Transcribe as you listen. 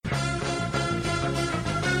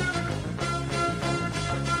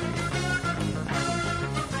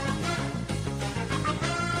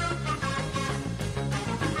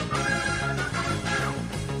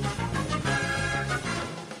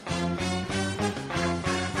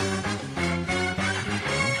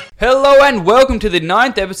Hello and welcome to the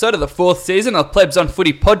 9th episode of the 4th season of Plebs on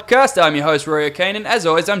Footy podcast. I'm your host, Rory O'Kane, and as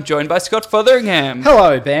always, I'm joined by Scott Fotheringham.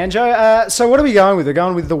 Hello, Banjo. So what are we going with? We're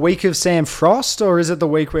going with the week of Sam Frost, or is it the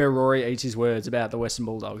week where Rory eats his words about the Western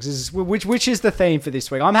Bulldogs? Which is the theme for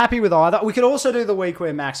this week? I'm happy with either. We could also do the week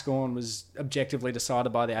where Max Gawn was objectively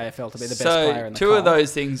decided by the AFL to be the best player in the two of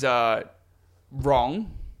those things are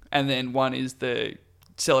wrong, and then one is the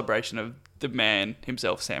celebration of the man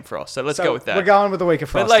himself, Sam Frost. So let's go with that. We're going with the week of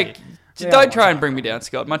Frost. But don't try and bring me down,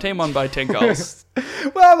 Scott. My team won by 10 goals.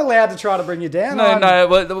 Well, I'm allowed to try to bring you down.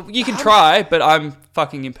 Well, you can try, but I'm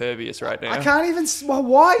fucking impervious right now. I can't even... Well,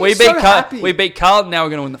 why are we you beat so happy? We beat Carlton, now we're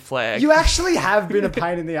going to win the flag. You actually have been a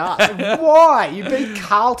pain in the ass. Why? You beat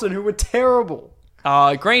Carlton, who were terrible.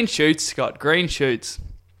 Green shoots, Scott. Green shoots.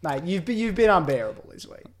 Mate, you've been unbearable this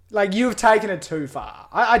week. Like, you've taken it too far.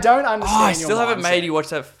 I don't understand I still haven't mindset. made you watch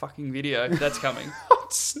that fucking video. That's coming.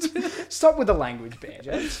 Stop with the language,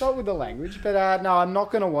 Banjo. Stop with the language. But no, I'm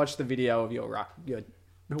not going to watch the video of your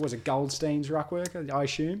who was it, Goldstein's ruck work, I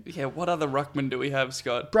assume? Yeah, what other ruckman do we have,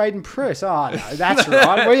 Scott? Braden Press. Oh, no, that's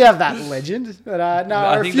right. We have that legend. But no,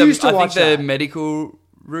 I refuse to watch that. I think the medical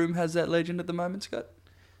room has that legend at the moment, Scott.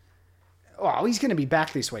 Oh, he's going to be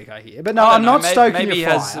back this week, I hear. But no, I'm not stoking your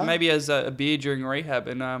fire. Maybe he has a beer during rehab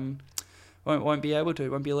and won't be able to,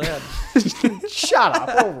 won't be allowed. Shut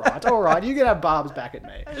up. All right. You can have Barb's back at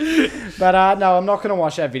me. But no, I'm not going to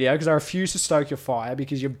watch that video because I refuse to stoke your fire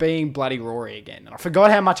because you're being bloody Rory again. And I forgot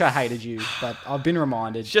how much I hated you, but I've been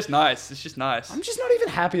reminded. It's just nice. I'm just not even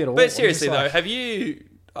happy at all. But seriously though, have you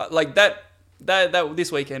that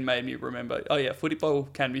this weekend made me remember, oh yeah, football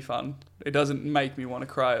can be fun. It doesn't make me want to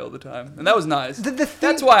cry all the time. And that was nice.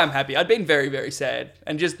 That's why I'm happy. I'd been very, very sad.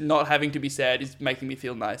 And just not having to be sad is making me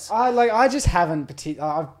feel nice. I just haven't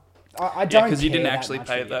particularly... I don't because you didn't actually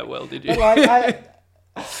pay it that well, did you? But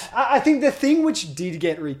I think the thing which did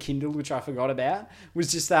get rekindled, which I forgot about,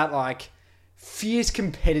 was just that fierce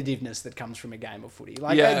competitiveness that comes from a game of footy.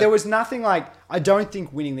 There was nothing I don't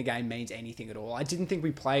think winning the game means anything at all. I didn't think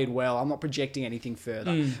we played well. I'm not projecting anything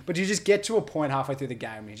further. But you just get to a point halfway through the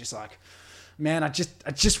game and you're just like, man, I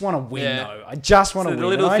just want to win though. I just want to win. The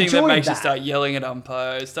little thing that makes you start yelling at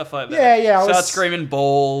umpires, stuff like that. Yeah. Start screaming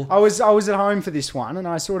ball. I was at home for this one and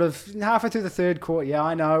I sort of, halfway through the third quarter, yeah,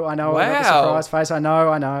 I know. Wow. I got the surprise face. I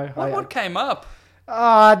know. What came up?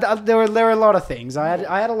 There were a lot of things. I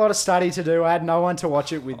had a lot of study to do. I had no one to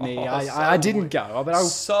watch it with me. I didn't go. But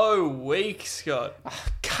so weak, Scott.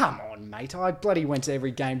 Come on, mate. I bloody went to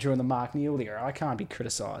every game during the Mark Neal era. I can't be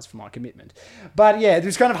criticised for my commitment. But yeah, it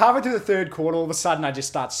was kind of halfway through the third quarter. All of a sudden, I just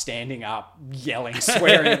start standing up, yelling,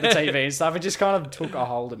 swearing at the TV and stuff. It just kind of took a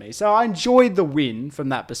hold of me. So I enjoyed the win from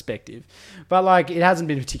that perspective. But it hasn't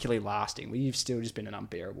been particularly lasting. You've still just been an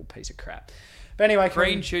unbearable piece of crap. But anyway,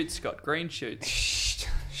 green shoots, Scott. Green shoots.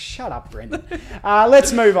 Shut up, Brendan.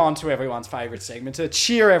 Let's move on to everyone's favourite segment to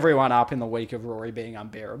cheer everyone up in the week of Rory being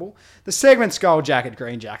unbearable. The segment's Gold Jacket,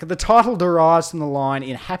 Green Jacket. The title derives from the line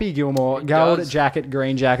in Happy Gilmore, Gold Jacket,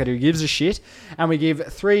 Green Jacket, who gives a shit? And we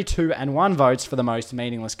give 3, 2 and 1 votes for the most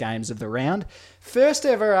meaningless games of the round. First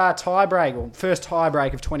ever first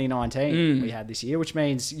tie-break of 2019 we had this year, which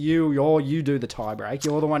means you do the tie-break.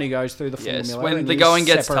 You're the one who goes through the formula. Yes, when the going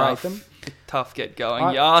gets tough get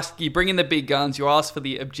going. You bring in the big guns, you ask for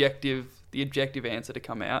the objective answer to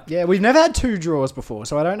come out. Yeah, we've never had 2 draws before,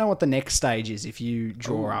 so I don't know what the next stage is if you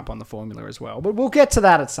draw up on the formula as well. But we'll get to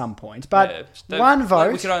that at some point. But one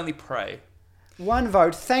vote... We can only pray. One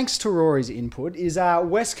vote, thanks to Rory's input, is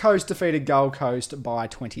West Coast defeated Gold Coast by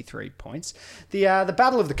 23 points. The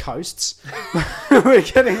Battle of the Coasts. We're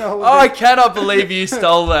getting all I cannot believe you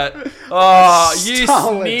stole that. Oh, you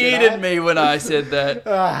sneered at me when I said that.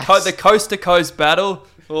 The coast-to-coast battle.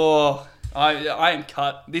 Oh, I am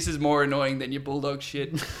cut. This is more annoying than your Bulldog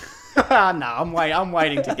shit. No, I'm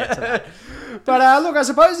waiting to get to that. But look, I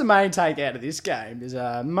suppose the main take out of this game is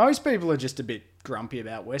most people are just a bit grumpy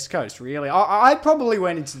about West Coast, really. I probably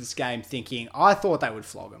went into this game thinking I thought they would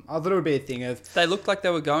flog them. I thought it would be a thing of... They looked like they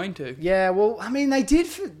were going to. Yeah, well, I mean, they did...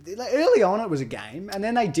 early on, it was a game, and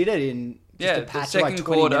then they did it in just a patch of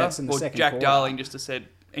 20 minutes in the second quarter. Jack Darling just said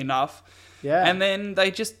enough. Yeah. And then they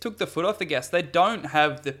just took the foot off the gas. They don't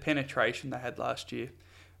have the penetration they had last year.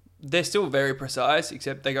 They're still very precise,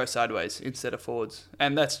 except they go sideways instead of forwards.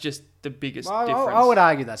 And that's just the biggest difference. I would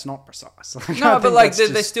argue that's not precise. No, but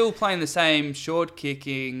they're still playing the same short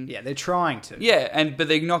kicking. Yeah, they're trying to. Yeah, but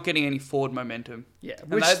they're not getting any forward momentum. Yeah.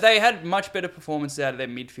 And they had much better performances out of their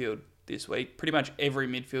midfield this week. Pretty much every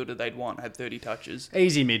midfielder they'd want had 30 touches.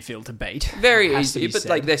 Easy midfield to beat. Very easy, but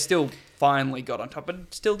they still finally got on top. But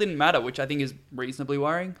it still didn't matter, which I think is reasonably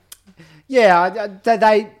worrying. Yeah,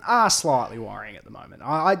 they are slightly worrying at the moment.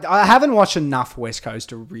 I haven't watched enough West Coast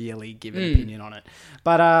to really give an opinion on it.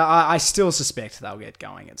 But I still suspect they'll get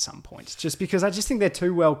going at some point. Just because I just think they're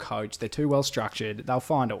too well coached. They're too well structured. They'll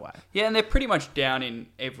find a way. Yeah, and they're pretty much down in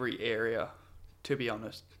every area, to be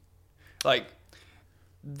honest. Like,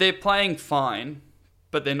 they're playing fine,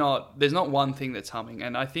 but they're not. There's not one thing that's humming.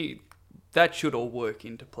 And I think that should all work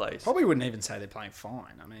into place. Probably wouldn't even say they're playing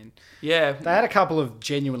fine. I mean, yeah, they had a couple of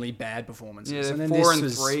genuinely bad performances. Yeah, and then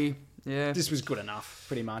 4-3. Yeah, this was good enough,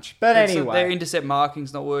 pretty much. But anyway, their intercept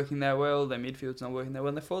marking's not working that well. Their midfield's not working that well.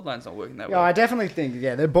 And their forward line's not working that well. Yeah, I definitely think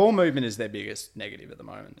their ball movement is their biggest negative at the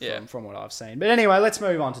moment. From what I've seen. But anyway, let's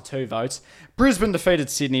move on to 2 votes. Brisbane defeated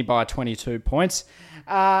Sydney by 22 points.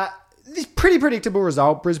 This pretty predictable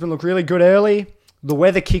result. Brisbane looked really good early. The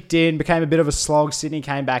weather kicked in, became a bit of a slog. Sydney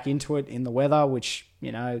came back into it in the weather, which,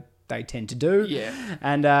 they tend to do. Yeah.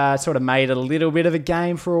 And sort of made it a little bit of a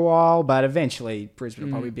game for a while, but eventually Brisbane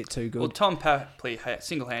were probably a bit too good. Well, Tom Papley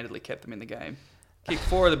single-handedly kept them in the game. Kicked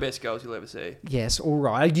 4 of the best goals you'll ever see. Yes, all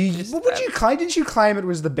right. What would you claim? Didn't you claim it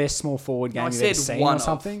was the best small forward game you've ever seen or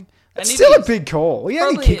something? It's still a big call. He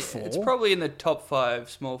only kicked 4. It's probably in the top 5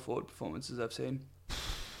 small forward performances I've seen.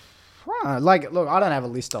 Right. Look, I don't have a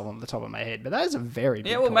list of them on the top of my head, but that is a very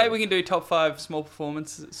big call. Maybe we can do top 5 small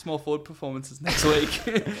forward performances next week.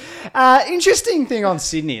 Interesting thing on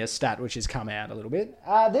Sydney, a stat which has come out a little bit.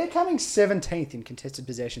 They're coming 17th in contested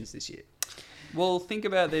possessions this year. Well, think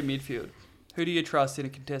about their midfield. Who do you trust in a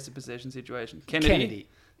contested possession situation? Kennedy.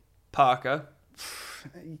 Parker.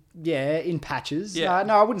 Yeah, in patches. Yeah.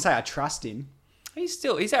 No, I wouldn't say I trust him. He's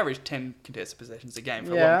averaged 10 contested possessions a game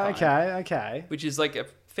for a long time. Okay. Which is like a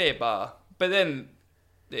fair bar. But then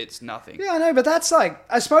it's nothing. Yeah, I know, but that's I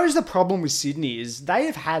suppose the problem with Sydney is they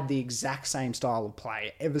have had the exact same style of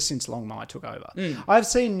play ever since Longmire took over. I've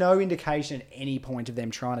seen no indication at any point of them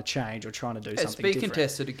trying to change or trying to do something different. It's be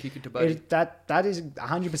contested and kick it to Buddy. That is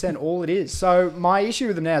 100% all it is. So my issue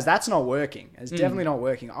with them now is that's not working. It's definitely not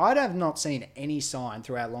working. I have not seen any sign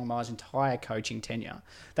throughout Longmire's entire coaching tenure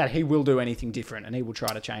that he will do anything different and he will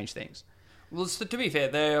try to change things. Well, so to be fair,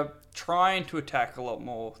 they're trying to attack a lot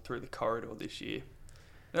more through the corridor this year.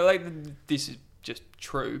 They're like, this is just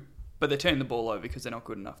true, but they're turning the ball over because they're not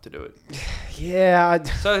good enough to do it. Yeah.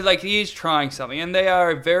 So, he is trying something, and they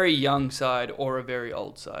are a very young side or a very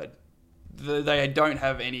old side. They don't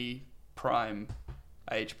have any prime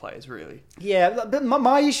age players, really. Yeah, but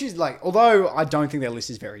my issues, although I don't think their list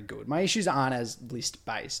is very good, my issues aren't as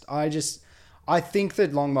list-based. I think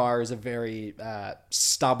that Longmire is a very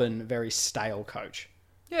stubborn, very stale coach.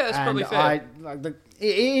 Yeah, that's probably fair.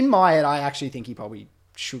 In my head, I actually think he probably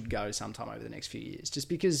should go sometime over the next few years, just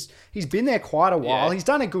because he's been there quite a while. Yeah. He's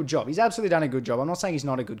done a good job. He's absolutely done a good job. I'm not saying he's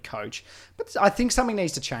not a good coach, but I think something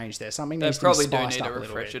needs to change there. Something needs to be spiced up a little bit. They probably do need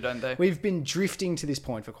a refresher, don't they? We've been drifting to this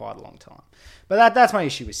point for quite a long time. But that's my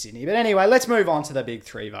issue with Sydney. But anyway, let's move on to the big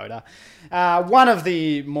 3 voter. One of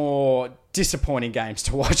the more disappointing games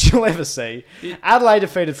to watch you'll ever see. Yeah. Adelaide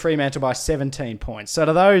defeated Fremantle by 17 points. So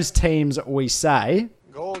to those teams, we say...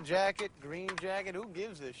 Gold jacket, green jacket, who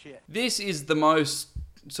gives a shit? This is the most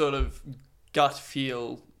sort of gut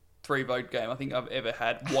feel 3-vote game I think I've ever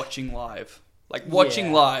had watching live.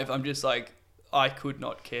 Watching live, I'm just I could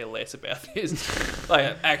not care less about this.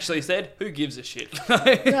 I actually said, who gives a shit?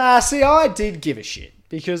 See, I did give a shit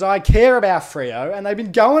because I care about Freo and they've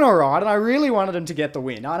been going all right and I really wanted them to get the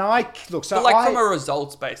win. And from a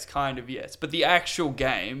results-based kind of, yes. But the actual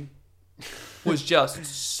game was just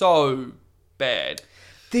so bad.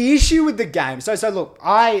 The issue with the game... So look,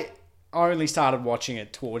 I only started watching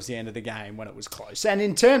it towards the end of the game when it was close. And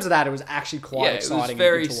in terms of that, it was actually quite exciting. It was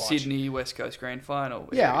very to watch. Sydney West Coast Grand Final.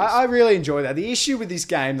 Yeah, I really enjoyed that. The issue with this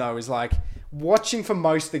game, though, is watching for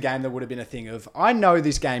most of the game, there would have been a thing of, I know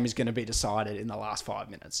this game is going to be decided in the last 5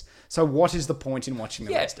 minutes. So what is the point in watching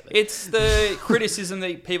the rest of it? It's the criticism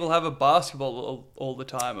that people have of basketball all the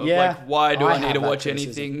time. Of why do I need to watch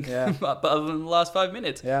anything other than the last 5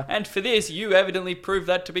 minutes? Yeah. And for this, you evidently proved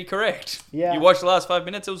that to be correct. Yeah. You watched the last 5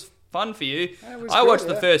 minutes, it was fun for you. I watched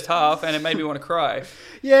the first half and it made me want to cry.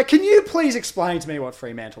 Yeah, can you please explain to me what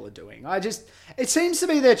Fremantle are doing? It seems to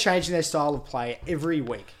be they're changing their style of play every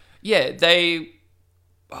week. Yeah, they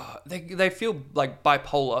feel like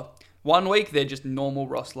bipolar. One week they're just normal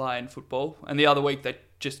Ross Lyon football, and the other week they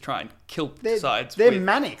just try and kill sides. They're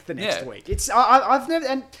manic the next week. I've never,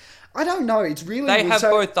 and I don't know. It's really they have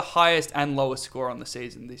both the highest and lowest score on the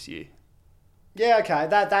season this year. Yeah, okay,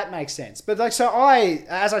 that makes sense. But as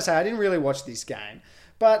I say, I didn't really watch this game.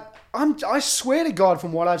 But I swear to God,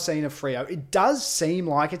 from what I've seen of Freo, it does seem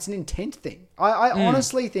like it's an intent thing. I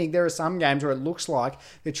honestly think there are some games where it looks like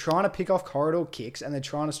they're trying to pick off corridor kicks and they're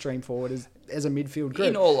trying to stream forward as a midfield group.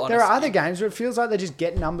 In all honesty. There are other games where it feels like they're just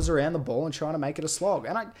getting numbers around the ball and trying to make it a slog.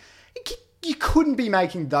 And you couldn't be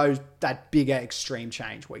making that bigger extreme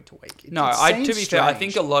change week to week. To be fair, I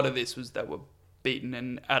think a lot of this was that we're beaten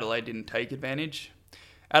and Adelaide didn't take advantage.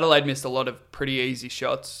 Adelaide missed a lot of pretty easy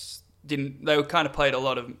shots. They were kind of played a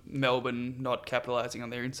lot of Melbourne not capitalising on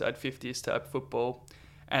their inside 50s type football,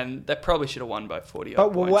 and they probably should have won by 40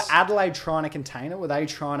 But points. were Adelaide trying to contain it? Were they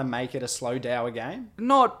trying to make it a slow dower game?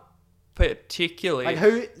 Not particularly.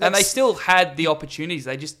 And they still had the opportunities.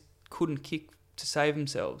 They just couldn't kick to save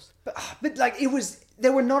themselves. But like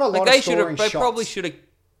there were not a lot of scoring shots. They probably should have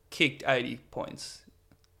kicked 80 points.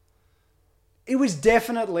 It was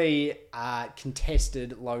definitely a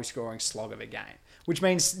contested, low-scoring slog of a game, which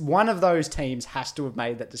means one of those teams has to have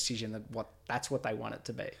made that decision that's what they want it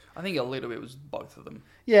to be. I think a little bit was both of them.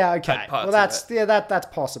 Yeah, okay. Well, that's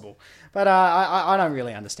possible, but I don't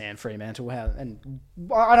really understand Fremantle and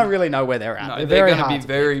I don't really know where they're at. No, they're going to be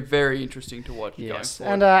very, very interesting to watch going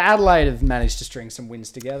forward. And Adelaide have managed to string some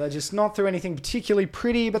wins together, just not through anything particularly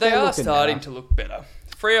pretty, but they are starting to look better.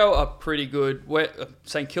 Freo are pretty good.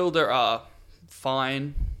 St Kilda are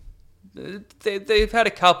fine. They've had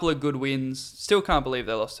a couple of good wins. Still can't believe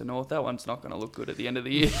they lost to North. That one's not going to look good at the end of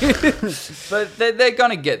the year. But they're going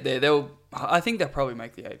to get there. I think they'll probably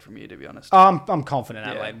make the 8 from here, to be honest. I'm confident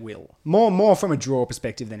Adelaide will. More from a draw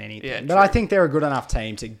perspective than anything. Yeah, but I think they're a good enough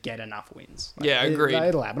team to get enough wins. Agreed.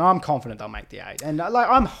 It'll happen. I'm confident they'll make the 8. And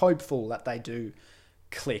I'm hopeful that they do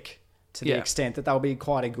click to the extent that they'll be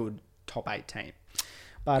quite a good top 8 team.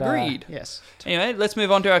 But, agreed. Yes. Anyway, let's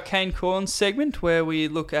move on to our Kane Corns segment, where we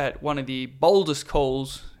look at one of the boldest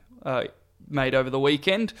calls made over the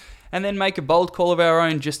weekend, and then make a bold call of our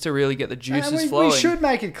own just to really get the juices flowing. We should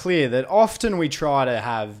make it clear that often we try to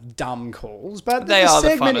have dumb calls, but the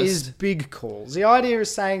segment funnest. is big calls. The idea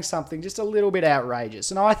is saying something just a little bit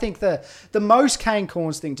outrageous. And I think the most Kane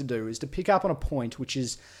Corns thing to do is to pick up on a point which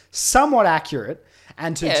is somewhat accurate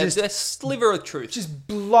and to just a sliver of truth. Just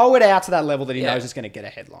blow it out to that level that he knows it's going to get a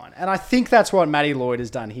headline. And I think that's what Matty Lloyd has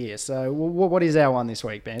done here. So what is our one this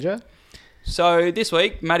week, Banjo? So this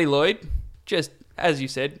week, Matty Lloyd, just as you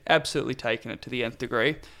said, absolutely taken it to the nth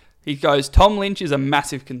degree. He goes, Tom Lynch is a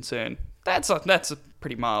massive concern. That's a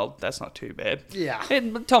pretty mild. That's not too bad. Yeah.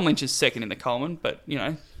 Tom Lynch is second in the Coleman, but,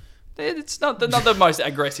 it's not the most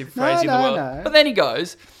aggressive phrase in the world. No. But then he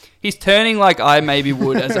goes, he's turning like I maybe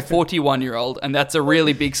would as a 41-year-old, and that's a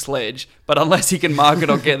really big sledge. But unless he can mark it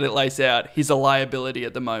or get it laced out, he's a liability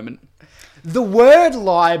at the moment. The word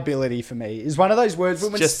liability for me is one of those words...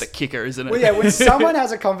 It's just the kicker, isn't it? Well, yeah, when someone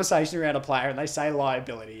has a conversation around a player and they say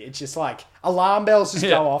liability, it's just like alarm bells just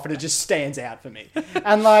go off and it just stands out for me.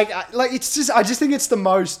 And it's just... I just think it's the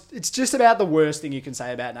most... It's just about the worst thing you can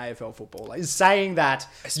say about an AFL footballer is saying that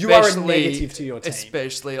you are a negative to your team.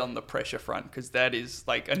 Especially on the pressure front, because that is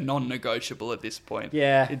like a non-negotiable at this point.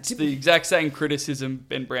 Yeah. It's the exact same criticism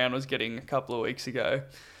Ben Brown was getting a couple of weeks ago.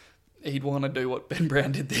 He'd want to do what Ben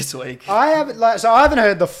Brown did this week. I haven't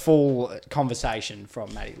heard the full conversation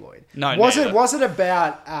from Matty Lloyd. No, was it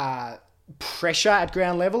about pressure at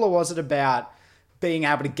ground level, or was it about being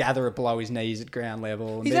able to gather it below his knees at ground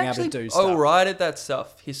level and being able to do stuff? He's right at that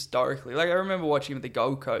stuff historically. Like I remember watching him at the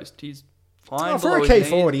Gold Coast. He's fine for a key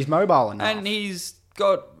forward. He's mobile enough, and he's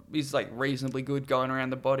like reasonably good going around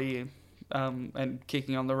the body and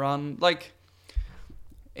kicking on the run. Like.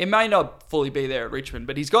 It may not fully be there at Richmond,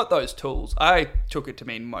 but he's got those tools. I took it to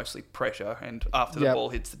mean mostly pressure, and after the ball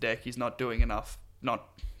hits the deck, he's not doing enough, not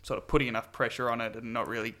sort of putting enough pressure on it, and not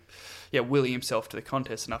really, willing himself to the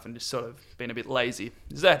contest enough, and just sort of being a bit lazy.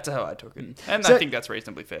 That's how I took it, and I think that's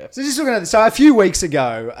reasonably fair. So just looking at this, so a few weeks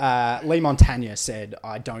ago, Lee Montagna said,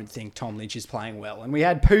 "I don't think Tom Lynch is playing well," and we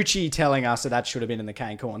had Poochie telling us that should have been in the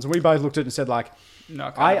Kane Corns, and we both looked at it and said, like. No,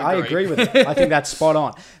 I agree with it. I think that's spot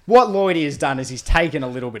on. What Lloydie has done is he's taken a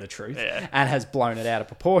little bit of truth and has blown it out of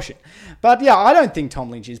proportion. But yeah, I don't think Tom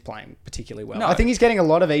Lynch is playing particularly well. No. I think he's getting a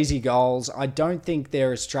lot of easy goals. I don't think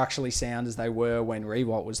they're as structurally sound as they were when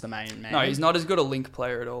Riewoldt was the main man. No, he's not as good a link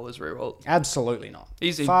player at all as Riewoldt. Absolutely not.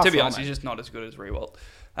 To be honest, he's just not as good as Riewoldt.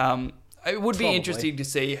 It would be interesting to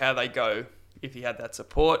see how they go if he had that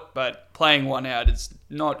support, but playing one out is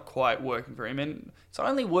not quite working for him, and it's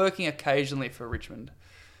only working occasionally for Richmond.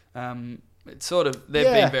 It's sort of, they've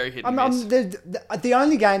been very hit and miss. The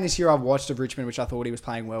only game this year I've watched of Richmond, which I thought he was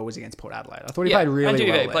playing well, was against Port Adelaide. I thought he played really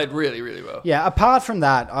well. He played really, really well. Yeah, apart from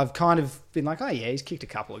that, I've kind of been like, oh yeah, he's kicked a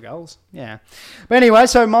couple of goals. Yeah. But anyway,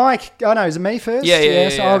 so Mike, is it me first? Yeah.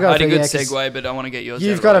 So I'll go I had for a good segue, but I want to get yours.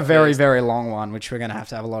 You've got a very, very long one, which we're going to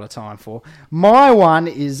have a lot of time for. My one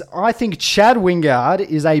is, I think Chad Wingard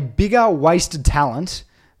is a bigger wasted talent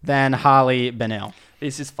than Harley Bennell.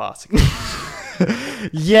 This is farcical.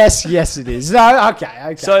 Yes, it is. No,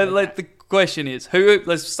 okay. So the question is,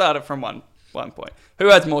 let's start it from one point. Who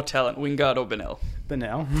has more talent, Wingard or Bennell?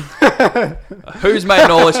 Bennell. Who's made an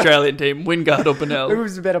All-Australian team, Wingard or Bennell?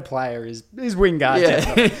 Who's the better player is Wingard.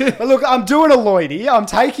 Yeah. But look, I'm doing a Lloydie. I'm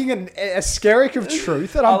taking a skerrick of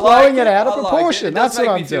truth and I'm blowing it out of proportion. That's what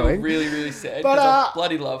I'm doing. Really, really sad because I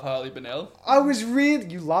bloody love Harley Bennell.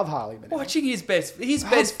 You love Harley Bennell. Watching his best God,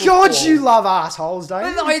 football. you love assholes, don't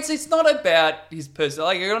you? No, it's not about his person.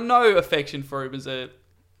 Like, I got no affection for him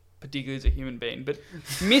particularly as a human being, but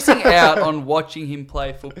missing out on watching him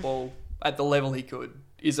play football at the level he could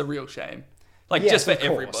is a real shame. Like, yes, just for of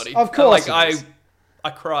course. everybody. Of course. I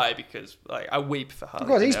cry because I weep for Harley. Of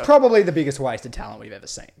course, he's probably the biggest wasted talent we've ever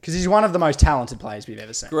seen because he's one of the most talented players we've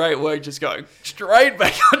ever seen. Great work, just going straight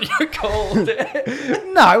back on your call there.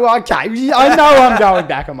 No, okay. I know I'm going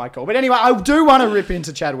back on my call. But anyway, I do want to rip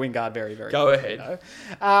into Chad Wingard very, very Go quickly, ahead.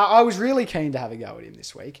 I was really keen to have a go at him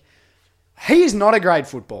this week. He is not a great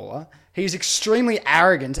footballer. He's extremely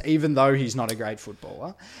arrogant, even though he's not a great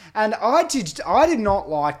footballer. And I did not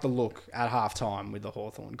like the look at halftime with the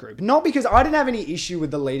Hawthorn group. Not because I didn't have any issue with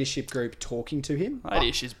the leadership group talking to him. I had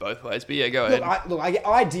issues both ways, but yeah, go ahead. I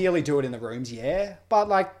ideally do it in the rooms, yeah. But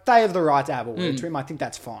they have the right to have a word to him. I think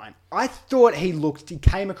that's fine. I thought he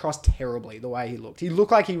came across terribly the way he looked. He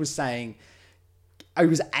looked like he was saying... He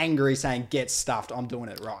was angry, saying, get stuffed, I'm doing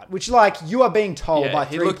it right. Which, you are being told by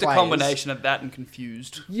three players. He looked a combination of that and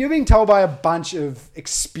confused. You're being told by a bunch of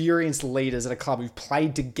experienced leaders at a club who've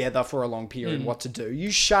played together for a long period what to do. You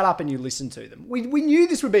shut up and you listen to them. We knew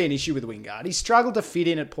this would be an issue with Wingard. He struggled to fit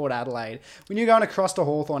in at Port Adelaide. When you're going across to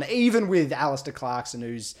Hawthorn, even with Alistair Clarkson,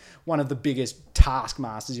 who's one of the biggest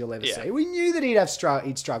taskmasters you'll ever see, we knew that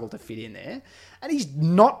he'd struggle to fit in there. And he's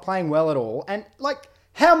not playing well at all. And,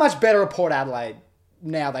 how much better are Port Adelaide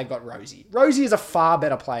now they've got Rosie? Rosie is a far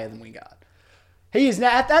better player than Wingard. He is now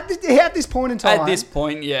at this point in time. At this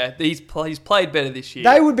point, yeah, he's played better this year.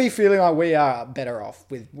 They would be feeling like we are better off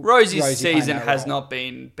with Rosie's season has not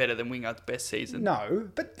been better than Wingard's best season. No,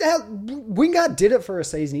 but Wingard did it for a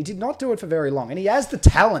season. He did not do it for very long, and he has the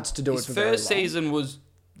talent to do it for very long. His first season was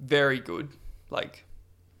very good.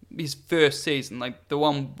 His first season, the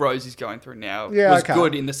one Rosie's going through now, was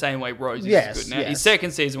good in the same way Rosie's is good now. His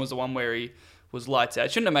second season was the one where he was lights out.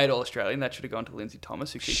 Shouldn't have made All-Australian. That should have gone to Lindsay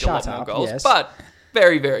Thomas, who kicked a lot more goals. Yes. But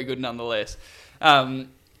very, very good nonetheless. And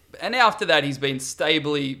after that, he's been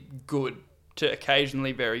stably good to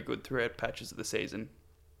occasionally very good throughout patches of the season.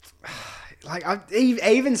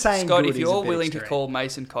 Even saying Scott, good if you're willing to call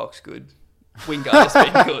Mason Cox good, Wingard has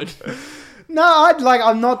been good. No,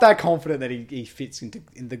 I'm not that confident that he fits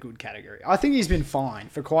in the good category. I think he's been fine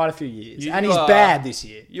for quite a few years, and he's bad this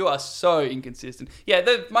year. You are so inconsistent.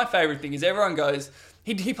 Yeah, my favourite thing is everyone goes,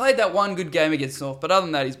 he played that one good game against North, but other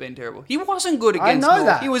than that, he's been terrible. He wasn't good against North.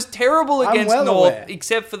 That. He was terrible against North,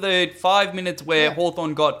 except for the 5 minutes where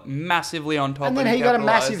Hawthorn got massively on top. And then he got a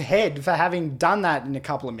massive head for having done that in a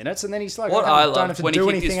couple of minutes, and then he's like, what I loved don't have to when do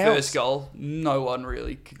he kicked his anything first goal, no one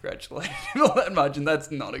really congratulated him all that much, and that's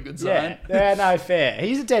not a good sign. Yeah, no, fair.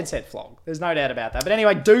 He's a dead set flog. There's no doubt about that. But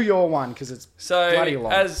anyway, do your one, because it's bloody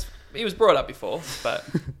long. As he was brought up before, but...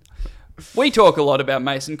 We talk a lot about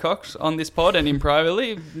Mason Cox on this pod and in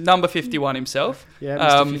privately. Number 51 himself. Yeah,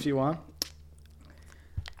 Mr. 51.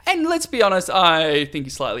 And let's be honest, I think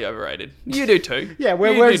he's slightly overrated. You do too. Yeah,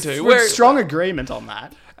 we're strong agreement on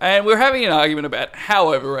that. And we're having an argument about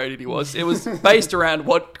how overrated he was. It was based around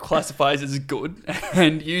what classifies as good.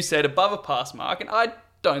 And you said above a pass mark, and I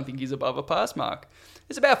don't think he's above a pass mark.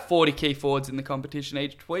 There's about 40 key forwards in the competition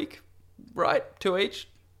each week, right? 2 each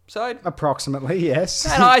side? Approximately, yes.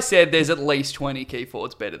 And I said there's at least 20 key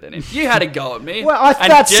forwards better than him. You had a go at me. Well,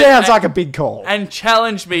 that sounds like a big call. And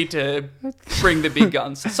challenged me to bring the big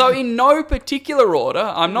guns. So in no particular order,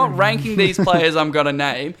 I'm not ranking these players I'm going to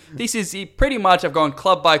name. This is pretty much I've gone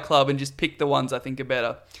club by club and just picked the ones I think are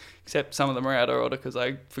better. Except some of them are out of order because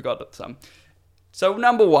I forgot some. So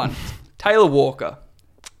number 1, Taylor Walker.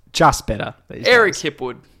 Just better. Eric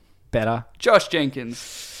Hipwood. Better. Josh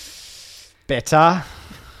Jenkins. Better.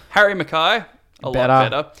 Harry Mackay, lot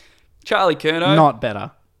better. Charlie Curnow. Not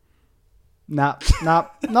better. Nah,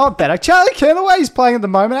 not better. Charlie Curnow, the way he's playing at the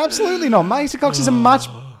moment, absolutely not. Mason Cox is a much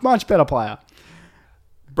much better player.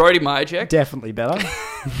 Brody Myercheck. Definitely better.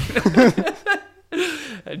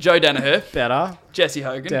 Joe Danaher. Better. Jesse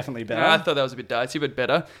Hogan. Definitely better. I thought that was a bit dicey, but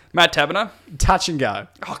better. Matt Taberner. Touch and go.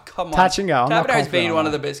 Oh, come on. Touch and go. Taberner has been one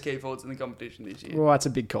of the best key forwards in the competition this year. Well, that's a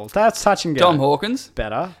big call. That's touch and go. Tom Hawkins.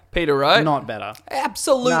 Better. Peter Wright. Not better.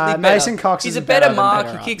 Absolutely Nah, better. Mason Cox He's is a better better than mark.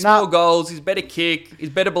 Peter He Wright. kicks Nah. more goals. He's better kick. He's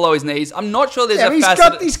better below his knees. I'm not sure there's a He's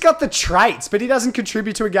facet. got the traits, but he doesn't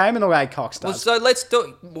contribute to a game in the way Cox does. Well, so let's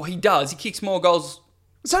do. Well, he does. He kicks more goals.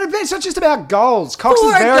 So it's not just about goals. Cox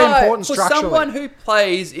is very important for structurally. someone who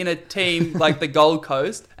plays in a team like the Gold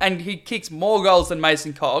Coast and he kicks more goals than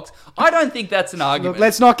Mason Cox, I don't think that's an argument. Look,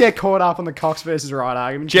 let's not get caught up on the Cox versus Wright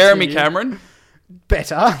argument. Jeremy Continue. Cameron,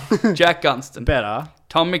 Better. Jack Gunston, Better.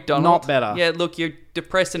 Tom McDonald, Not better. Yeah, look, you're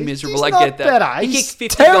depressed and miserable. He's I not get that. better. He He's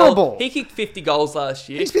kicked 50 terrible. goals. He kicked 50 goals last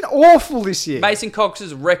year. He's been awful this year. Mason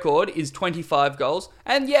Cox's record is 25 goals,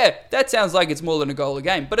 and yeah, that sounds like it's more than a goal a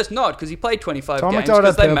game, but it's not because he played 25 Tom games McDonald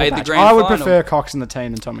because had they purple made the patch. grand I would final. prefer Cox in the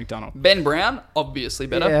team than Tom McDonald. Ben Brown, obviously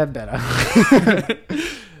better. Yeah, better.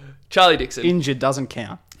 Charlie Dixon, Injured doesn't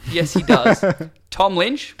count. yes, he does. Tom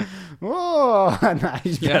Lynch, Oh, no,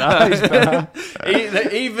 he's better. He's better.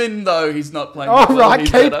 even though he's not playing. All well, right, he's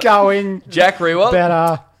keep better. going. Jack Rewell,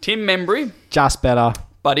 Better. Tim Membry, Just better.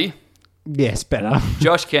 Buddy, Yes, better.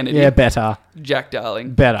 Josh Kennedy, Yeah, better. Jack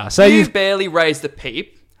Darling. Better. So You you've... barely raised the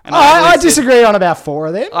peep. And I listed- disagree on about 4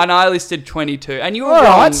 of them. And I listed 22, and you were All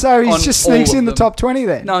wrong right, so he on just all sneaks of in the them. top 20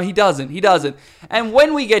 then. No, he doesn't. He doesn't. And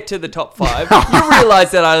when we get to the top 5, you realise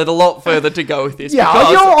that I had a lot further to go with this. Yeah,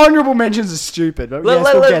 because your honourable mentions are stupid. But yes,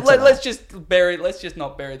 we'll get to that. let's just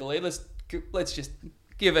not bury the lead. Let's just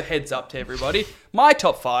give a heads up to everybody. My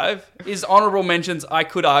top 5 is honourable mentions. I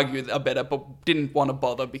could argue are better, but didn't want to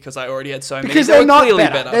bother because I already had so many. Because that they're were not clearly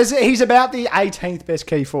better. He's about the 18th best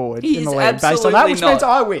key forward He in the is league based on that, absolutely which means not.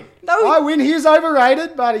 I win. No. I win. He's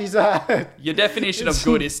overrated, but he's... Your definition of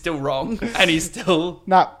good is still wrong, and he's still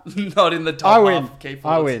No, not in the top I win. half of key forwards.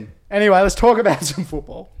 I win. Anyway, let's talk about some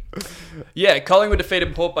football. Yeah, Collingwood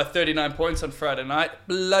defeated Port by 39 points on Friday night.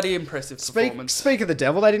 Bloody impressive performance. Speak of the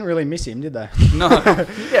devil, they didn't really miss him, did they? No.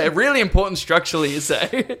 Yeah, really important structurally, you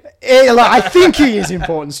say. Yeah, like, I think he is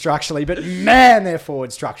important structurally, but man, their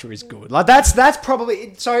forward structure is good. Like that's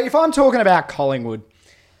probably... So if I'm talking about Collingwood,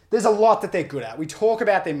 there's a lot that they're good at. We talk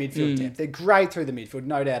about their midfield depth. They're great through the midfield,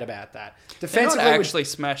 no doubt about that. They're Defensively, not actually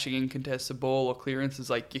smashing in contested ball or clearances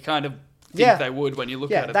like you kind of think Yeah. they would when you look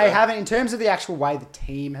yeah, at it. they though. haven't, in terms of the actual way the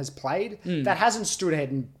team has played, that hasn't stood head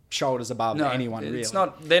and shoulders above No, anyone, really. it's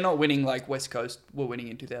not. They're not winning like West Coast were winning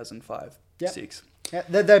in 2005, Yep. 6. Yeah,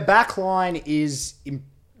 their back line is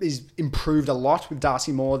improved a lot with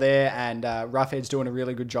Darcy Moore there, and Roughhead's doing a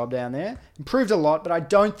really good job down there. Improved a lot, but I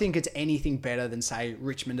don't think it's anything better than, say,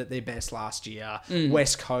 Richmond at their best last year,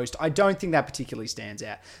 West Coast. I don't think that particularly stands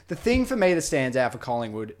out. The thing for me that stands out for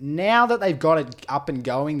Collingwood, now that they've got it up and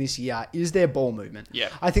going this year, is their ball movement. Yeah.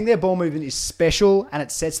 I think their ball movement is special, and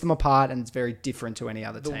it sets them apart, and it's very different to any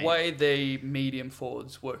other The team. way the medium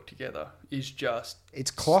forwards work together is just... It's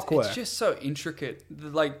clockwork. It's just so intricate.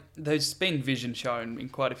 Like, there's been vision shown in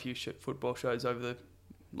quite a few football shows over the...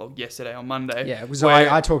 Well, yesterday on Monday. Yeah, it was. where-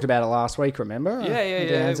 I talked about it last week. Remember? Yeah.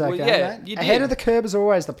 The Anzac Well, game, yeah, mate? you Ahead did. of the curb is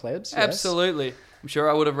always the plebs. Yes. Absolutely. I'm sure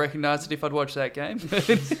I would have recognised it if I'd watched that game.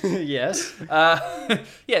 Yes.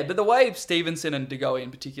 Yeah, but the way Stevenson and De Goey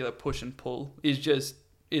in particular push and pull is just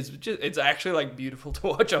it's actually like beautiful to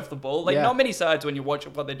watch off the ball. Like Yeah. not many sides when you watch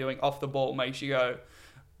what they're doing off the ball makes you go,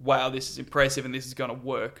 wow, this is impressive and this is going to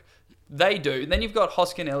work. They do. Then you've got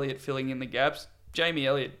Hoskin Elliott filling in the gaps. Jamie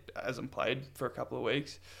Elliott hasn't played for a couple of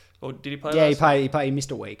weeks. Or did he play Yeah, last he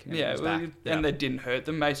missed a week. And Yeah, was well, back. and that didn't hurt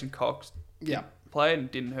them. Mason Cox Yeah. played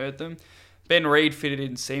and didn't hurt them. Ben Reid fitted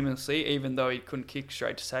in seamlessly, even though he couldn't kick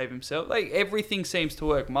straight to save himself. Like, everything seems to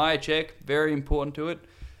work. Myercheck, very important to it.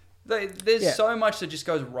 There's Yeah. so much that just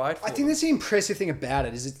goes right for I think them. that's the impressive thing about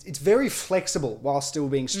it is it's very flexible while still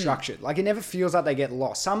being structured. Like it never feels like they get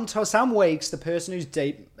lost. Some weeks the person who's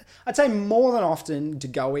deep, I'd say more than often, De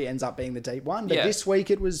Goey ends up being the deep one. But Yeah. this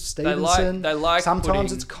week it was Stevenson. they like sometimes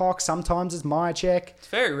putting- it's Cox. Sometimes it's Myercheck. It's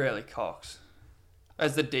very rarely Cox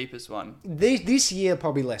as the deepest one. This year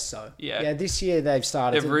probably less so. Yeah. Yeah. This year they've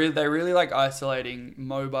started. They really like isolating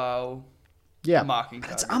mobile Yeah. marking It's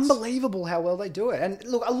targets. unbelievable how well they do it. And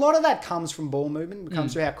look, a lot of that comes from ball movement. It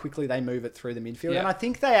comes through how quickly they move it through the midfield. Yeah. And I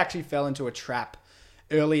think they actually fell into a trap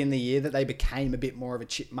early in the year that they became a bit more of a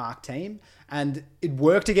chip mark team. And it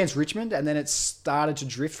worked against Richmond, and then it started to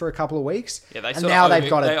drift for a couple of weeks. Yeah, they and sort now of they've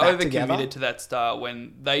got it they back together. overcommitted to that start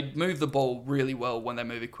when they move the ball really well when they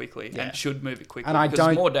move it quickly and should move it quickly And I because don't-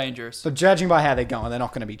 it's more dangerous. But judging by how they're going, they're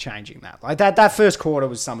not going to be changing that. Like that first quarter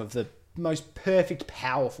was some of the most perfect,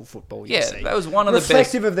 powerful football you see. That was one of the best.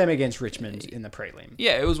 Reflective of them against Richmond in the prelim.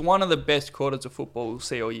 Yeah, it was one of the best quarters of football we'll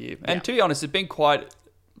see all year. And to be honest, there's been quite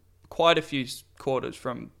a few quarters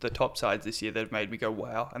from the top sides this year that have made me go,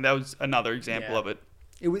 wow. And that was another example of it.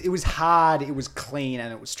 It was hard, it was clean,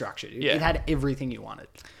 and it was structured. It had everything you wanted.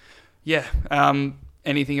 Yeah.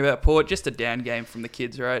 Anything about Port? Just a down game from the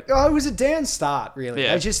kids, right? Oh, it was a down start, really.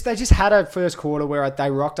 Yeah. They just had a first quarter where they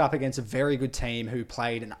rocked up against a very good team who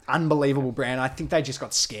played an unbelievable brand. I think they just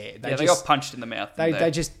got scared. They got punched in the mouth. They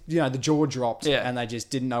just, the jaw dropped and they just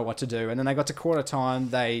didn't know what to do. And then they got to quarter time.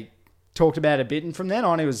 They talked about it a bit. And from then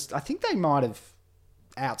on, I think they might have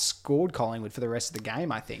outscored Collingwood for the rest of the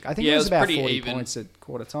game, I think. It was about 40 even. Points at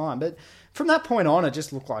quarter time. But from that point on, it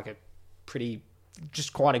just looked like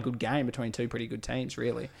just quite a good game between two pretty good teams,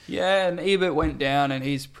 really. Yeah, and Ebert went down, and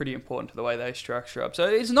he's pretty important to the way they structure up. So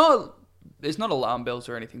there's not alarm bells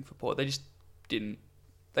or anything for Port. They just didn't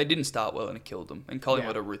start well, and it killed them. And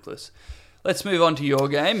Collingwood are ruthless. Let's move on to your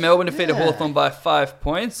game. Melbourne defeated Hawthorn by 5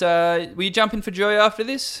 points. Were you jumping for joy after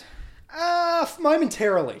this?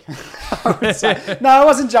 Momentarily, I would say. No, I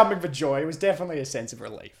wasn't jumping for joy. It was definitely a sense of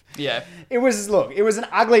relief. Yeah. It was an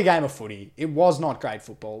ugly game of footy. It was not great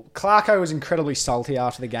football. Clarko was incredibly salty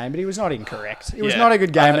after the game, but he was not incorrect. It was not a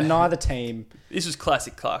good game, and neither team... This was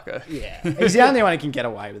classic Clarko. Yeah. He's the only one who can get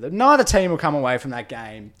away with it. Neither team will come away from that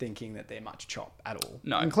game thinking that they're much chop at all.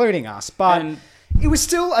 No. Including us. But... it was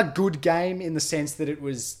still a good game in the sense that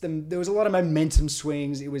there was a lot of momentum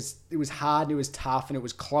swings. It was hard and it was tough and it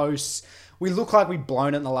was close. We looked like we'd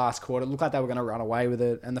blown it in the last quarter. It looked like they were going to run away with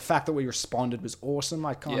it. And the fact that we responded was awesome.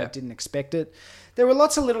 I kind of didn't expect it. There were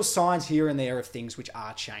lots of little signs here and there of things which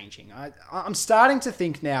are changing. I'm starting to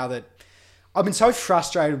think now that I've been so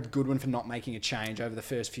frustrated with Goodwin for not making a change over the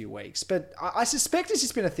first few weeks. But I suspect it's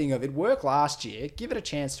just been a thing of it worked last year. Give it a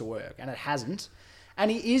chance to work. And it hasn't. And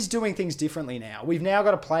he is doing things differently now. We've now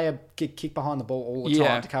got a player get kicked behind the ball all the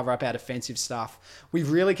time to cover up our defensive stuff. We've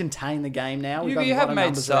really contained the game now. We've got a lot of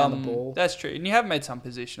numbers around the ball. That's true. And you have made some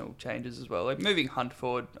positional changes as well. Like moving Hunt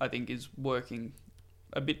forward, I think, is working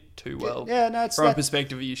a bit too well. Yeah, no, it's from a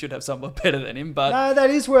perspective, you should have someone better than him. But no, that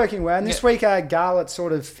is working well. And this week, Garlett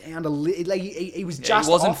sort of found he was just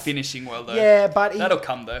he wasn't off. Finishing well though. Yeah, but that'll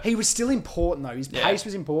come though. He was still important though. His pace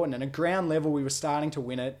was important, and at ground level, we were starting to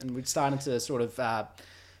win it, and we'd started to sort of.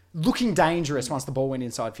 Looking dangerous once the ball went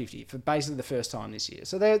inside 50 for basically the first time this year.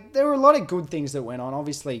 So there were a lot of good things that went on.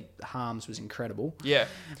 Obviously, Harms was incredible. Yeah.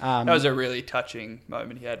 That was a really touching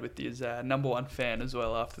moment he had with his number one fan as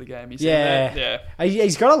well after the game. He said that. Yeah.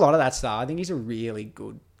 He's got a lot of that stuff. I think he's a really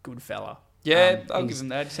good fella. Yeah, I'll give him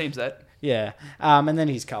that. It seems that. Yeah. And then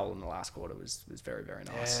his goal in the last quarter was very, very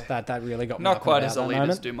nice. Yeah. That really got me not up quite and as about elite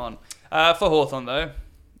as Dumont. For Hawthorn, though,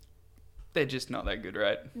 they're just not that good,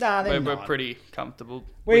 right? Nah, we're pretty comfortable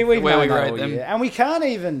with where we rate them. And we can't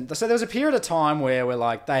even... So there was a period of time where we're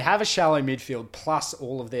like, they have a shallow midfield plus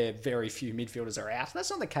all of their very few midfielders are out.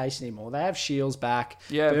 That's not the case anymore. They have Shields back.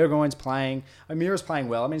 Yeah. Burgoyne's playing. O'Meara's playing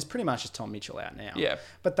well. I mean, it's pretty much just Tom Mitchell out now. Yeah.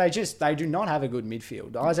 But they do not have a good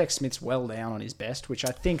midfield. Isaac Smith's well down on his best, which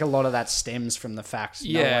I think a lot of that stems from the fact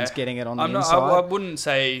no one's getting it on the inside. I wouldn't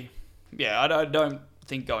say... Yeah, I don't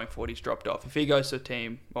think going forward he's dropped off. If he goes to a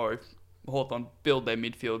team or... Hawthorn build their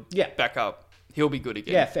midfield back up, he'll be good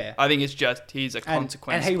again. Yeah, fair. I think it's just he's a consequence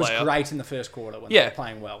player. And he was great in the first quarter when they were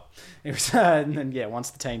playing well. It was, and then,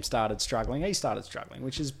 once the team started struggling, he started struggling,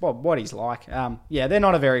 which is what he's like. They're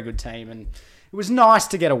not a very good team, and it was nice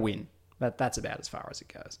to get a win, but that's about as far as it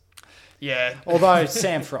goes. Yeah. Although,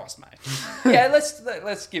 Sam Frost, mate. Yeah,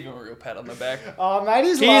 let's give him a real pat on the back. Oh, mate,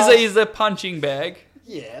 he's a punching bag.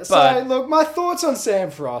 Yeah, so look, my thoughts on Sam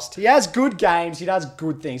Frost. He has good games, he does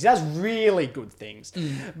good things, he does really good things.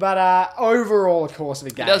 But overall, of course, of a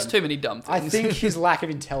game... He does too many dumb things. I think his lack of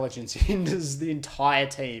intelligence hinders the entire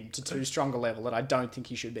team to too strong a level that I don't think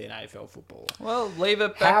he should be an AFL footballer. Well, leave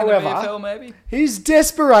it back in the AFL, maybe. His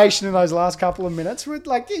desperation in those last couple of minutes, he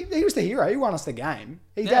was the hero, he won us the game.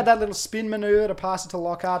 He had that little spin manoeuvre to pass it to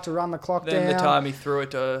Lockhart to run the clock down. Then the time he threw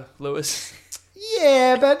it to Lewis...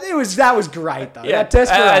 Yeah, but that was great though. Yeah, that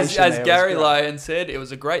desperation. As Gary Lyon said, it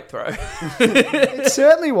was a great throw. It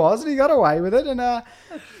certainly was, and he got away with it. And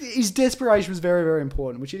his desperation was very, very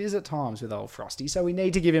important, which it is at times with old Frosty. So we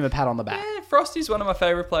need to give him a pat on the back. Yeah, Frosty's one of my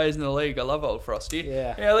favourite players in the league. I love old Frosty.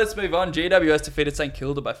 Yeah. Let's move on. GWS defeated St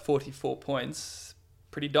Kilda by 44 points.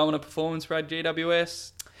 Pretty dominant performance for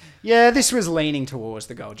GWS. Yeah, this was leaning towards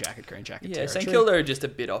the gold jacket, green jacket territory. St Kilda are just a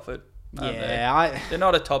bit off it. Yeah, they're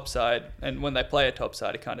not a top side, and when they play a top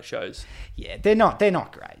side, it kind of shows. Yeah, they're not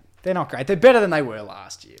great. They're not great. They're better than they were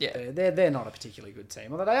last year. Yeah. They're not a particularly good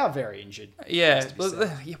team, although they are very injured. Yeah, well,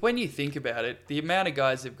 when you think about it, the amount of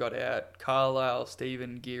guys they've got out, Carlisle,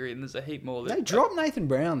 Stephen, Geary, and there's a heap more. They dropped Nathan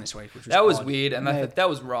Brown this week, which was that was odd. weird, and I thought that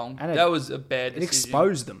was wrong. That was a bad decision. It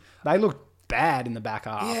exposed them. They looked bad in the back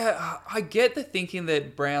half. Yeah, I get the thinking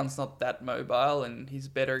that Brown's not that mobile and he's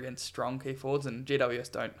better against strong key forwards, and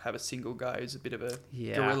GWS don't have a single guy who's a bit of a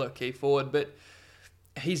guerrilla key forward, but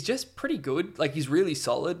he's just pretty good. Like, he's really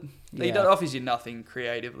solid. Yeah. He offers you nothing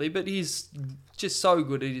creatively, but he's just so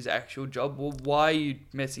good at his actual job. Well, why are you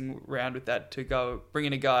messing around with that to go bring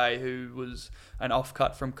in a guy who was an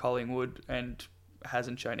off-cut from Collingwood and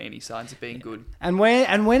hasn't shown any signs of being good? And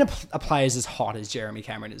when a player's as hot as Jeremy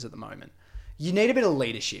Cameron is at the moment, you need a bit of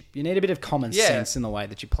leadership. You need a bit of common sense in the way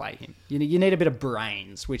that you play him. You need a bit of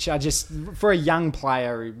brains, which are just, for a young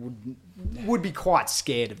player, would be quite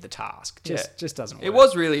scared of the task. Just doesn't work. It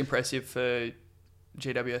was really impressive for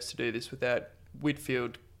GWS to do this without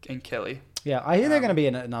Whitfield and Kelly. Yeah, I hear they're going to be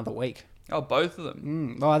in another week. Oh, both of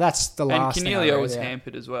them. Well, that's the last and thing. And Cornelio was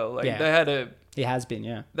hampered as well. Like, they had He has been,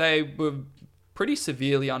 yeah. They were pretty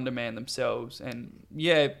severely undermanned themselves, and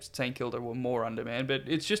St Kilda were more undermanned, but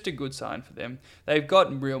it's just a good sign for them. They've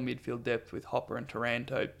got real midfield depth with Hopper and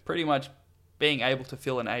Taranto pretty much being able to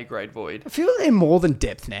fill an A-grade void. I feel like they're more than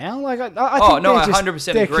depth now. Like I think I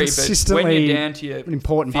 100% agree, but when you're down to your an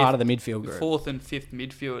important part of the midfield group, fourth and fifth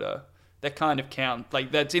midfielder, that kind of count.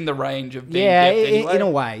 Like, that's in the range of being depth anyway. In a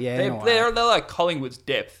way, They're like Collingwood's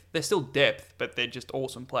depth. They're still depth, but they're just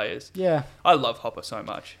awesome players. Yeah. I love Hopper so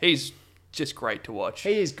much. He's just great to watch.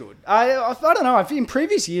 He is good. I don't know. In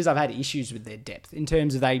previous years, I've had issues with their depth in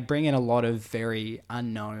terms of they bring in a lot of very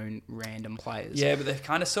unknown, random players. Yeah, but they've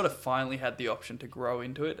kind of sort of finally had the option to grow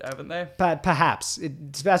into it, haven't they? But perhaps.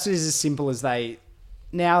 It's as simple as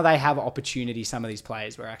now they have opportunity, some of these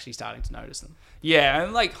players, we're actually starting to notice them. Yeah,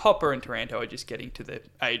 and like Hopper and Taranto are just getting to the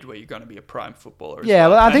age where you're going to be a prime footballer.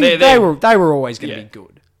 Well, I think they were always going to be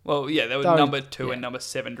good. Well, yeah, they were number 2 and number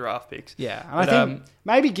 7 draft picks. Yeah, and I think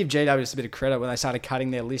maybe give GWS a bit of credit when they started cutting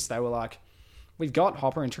their list. They were like, we've got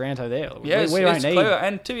Hopper and Taranto there. Yeah, we don't need clever.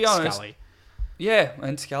 And to be honest, Scully. Yeah,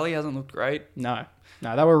 and Scully hasn't looked great. No,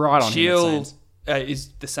 they were right on him. Shield is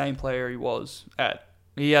the same player he was at.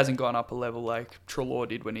 He hasn't gone up a level like Treloar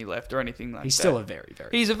did when he left or anything like that. He's still a very, very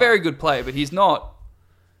He's a very good player, but he's not...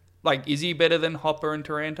 Like, is he better than Hopper and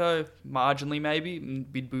Taranto? Marginally, maybe.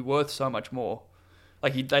 He'd be worth so much more.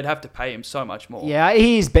 Like, they'd have to pay him so much more. Yeah,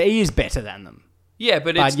 he is better than them. Yeah,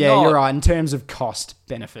 but it's not... you're right. In terms of cost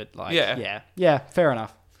benefit, yeah, fair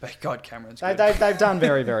enough. But God, Cameron's good. They've done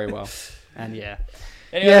very, very well. And Anyway,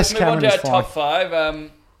 yes, let's move on to our fine. top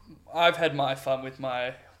 5. I've had my fun with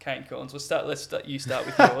my cane corns. You start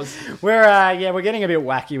with yours. We're getting a bit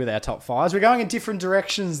wacky with our top 5s. We're going in different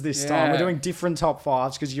directions this time. We're doing different top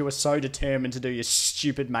 5s because you were so determined to do your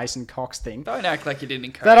stupid Mason Cox thing. Don't act like you didn't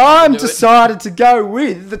encourage That I'm decided to go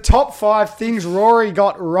with the top 5 things Rory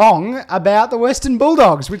got wrong about the Western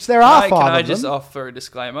Bulldogs, which there are 5 of them. Can I just offer a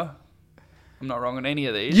disclaimer? I'm not wrong on any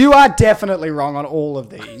of these. You are definitely wrong on all of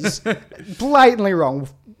these. Blatantly wrong.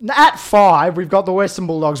 At 5, we've got the Western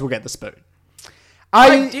Bulldogs will get the spoon.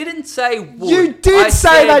 I didn't say would. You did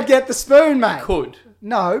say they'd get the spoon, mate. Could.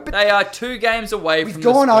 No, but... They are 2 games away from the spoon.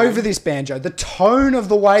 We've gone over this, Banjo. The tone of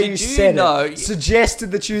the way you said it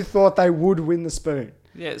suggested that you thought they would win the spoon.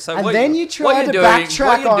 Yeah, so and then you tried to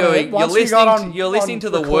backtrack on it once we got on You're listening to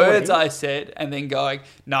the words I said and then going,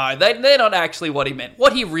 no, they're not actually what he meant.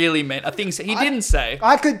 What he really meant are things he didn't say.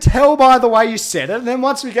 I could tell by the way you said it. And then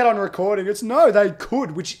once we get on recording, it's no, they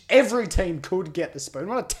could, which every team could get the spoon.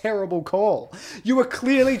 What a terrible call. You were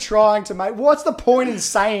clearly trying to make... What's the point in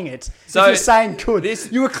saying it if you're saying could?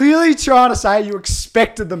 You were clearly trying to say you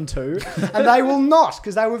expected them to, and they will not,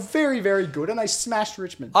 because they were very, very good, and they smashed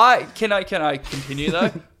Richmond. Can I continue, though?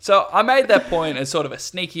 So I made that point as sort of a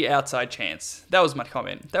sneaky outside chance. That was my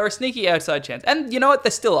comment. They're a sneaky outside chance. And you know what? They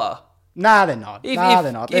still are. Nah, they're not. They're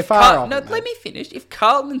not. They're far off. No, let me finish. If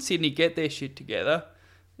Carlton and Sydney get their shit together,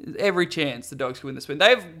 every chance the Dogs can win the spoon.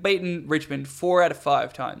 They've beaten Richmond 4 out of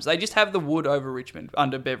 5 times. They just have the wood over Richmond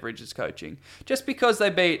under Beveridge's coaching. Just because they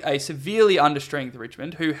beat a severely understrength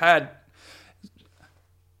Richmond who had...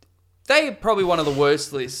 They had probably one of the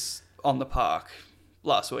worst lists on the park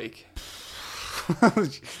last week.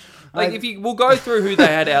 We'll go through who they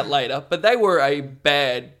had out later, but they were a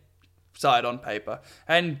bad side on paper.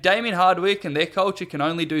 And Damien Hardwick and their culture can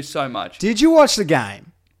only do so much. Did you watch the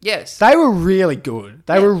game? Yes. They were really good.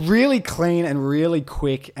 They were really clean and really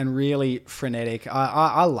quick and really frenetic.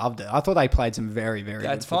 I loved it. I thought they played some very, very good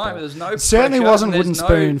football. That's fine, but there's no It certainly pressure, wasn't wooden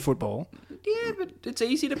spoon football. Yeah, but it's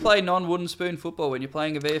easy to play non-wooden spoon football when you're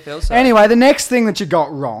playing a VFL side. Anyway, the next thing that you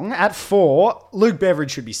got wrong, at 4, Luke Beveridge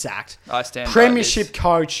should be sacked. I stand by Premiership this.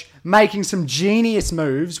 coach, making some genius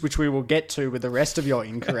moves, which we will get to with the rest of your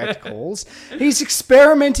incorrect calls. He's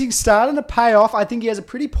experimenting, starting to pay off. I think he has a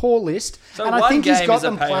pretty poor list. So and I one think he's game got is a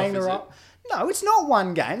them payoff, playing the is right... it? No, it's not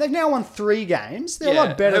one game. They've now won 3 games. They're a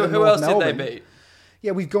lot better than Who North else Melbourne. did they beat?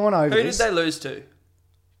 Yeah, we've gone over Who this. did they lose to?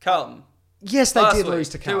 Carlton. Yes, they Last did week, lose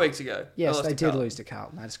to 2 Carlton. weeks ago. Yes, lost they to did Carlton. lose to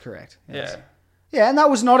Carlton. That is correct. Yes. Yeah. Yeah, and that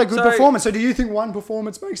was not a good So- performance. So do you think one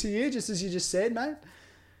performance makes a year, just as you just said, mate?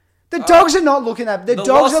 The Dogs are not looking at... The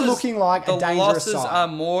Dogs are looking like a dangerous The losses side. are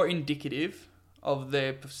more indicative of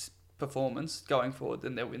their performance going forward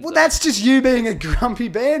than their wins. Well, are. that's just you being a grumpy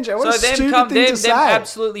banjo. What a stupid thing to them say.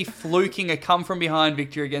 absolutely fluking a come-from-behind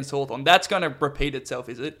victory against Hawthorn. That's going to repeat itself,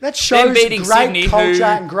 is it? That shows Them beating great Sydney, culture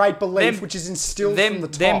and great belief, them- which is instilled them, from the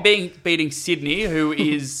top. Them beating Sydney, who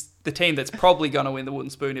is the team that's probably going to win the wooden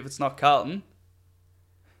spoon if it's not Carlton.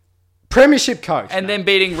 Premiership coach. And mate. then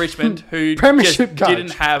beating Richmond, who Premiership just coach.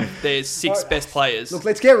 didn't have their 6 best players. Look,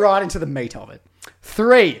 let's get right into the meat of it.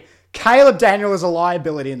 3, Caleb Daniel is a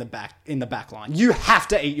liability in the back line. You have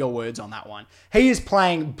to eat your words on that one. He is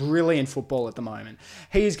playing brilliant football at the moment.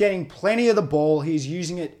 He is getting plenty of the ball. He is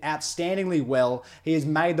using it outstandingly well. He has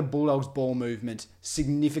made the Bulldogs' ball movement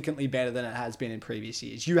significantly better than it has been in previous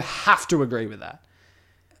years. You have to agree with that.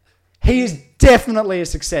 He is definitely a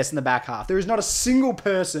success in the back half. There is not a single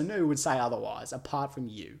person who would say otherwise, apart from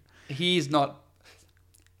you. He's not...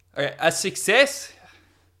 Okay, a success?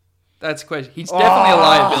 That's a question. He's definitely a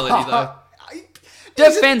liability, though.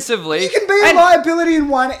 Defensively. You can be a liability in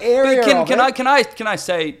one area. But can I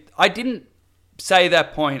say, I didn't say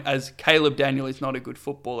that point as Caleb Daniel is not a good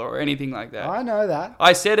footballer or anything like that. I know that.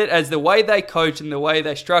 I said it as the way they coach and the way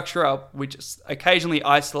they structure up, which occasionally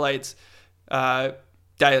isolates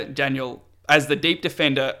Daniel as the deep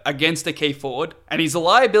defender against a key forward, and he's a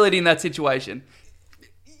liability in that situation.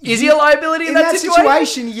 Is he a liability in that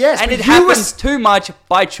situation? Yes. And but it happens too much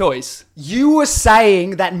by choice. You were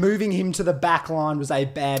saying that moving him to the back line was a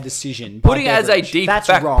bad decision. by Putting it as a Beveridge. deep That's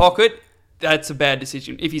back wrong. pocket, that's a bad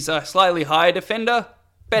decision. If he's a slightly higher defender,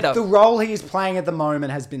 better. The role he is playing at the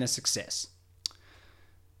moment has been a success.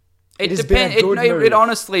 It has been depends. a good move. It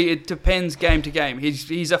honestly, it depends game to game.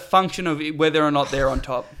 He's a function of whether or not they're on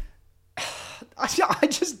top. I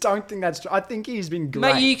just don't think that's true. I think he's been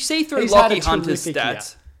great. Mate, you see through He's had a Lockie Hunter's terrific year.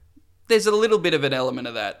 stats, there's a little bit of an element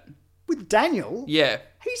of that. With Daniel, Yeah,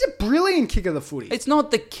 he's a brilliant kick of the footy. it's not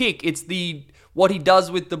the kick; it's what he does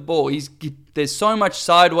with the ball. There's so much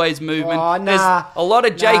sideways movement. Oh, nah. There's a lot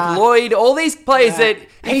of Jake Nah. Lloyd. All these players that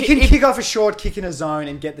he can kick off a short kick in a zone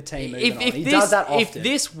and get the team moving on. He does that often. If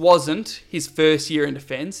this wasn't his first year in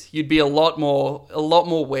defence, you'd be a lot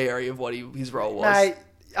more wary of what his role was. Mate,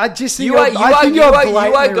 I just think You are blatantly wrong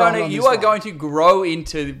on this going to grow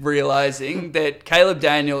into realizing that Caleb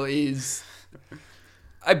Daniel is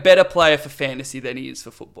a better player for fantasy than he is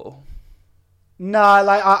for football. No,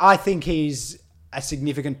 I think he's a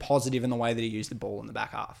significant positive in the way that he used the ball in the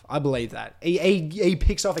back half. I believe that. He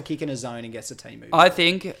picks off a kick in a zone and gets the team moving. I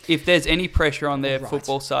think if there's any pressure on their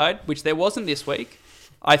football side, which there wasn't this week,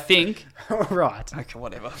 I think... All right. Okay,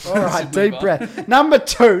 whatever. All right, deep breath. Number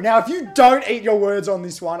 2. Now, if you don't eat your words on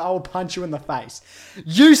this one, I will punch you in the face.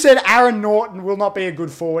 You said Aaron Norton will not be a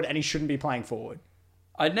good forward and he shouldn't be playing forward.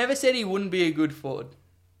 I never said he wouldn't be a good forward.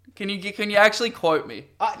 Can you actually quote me?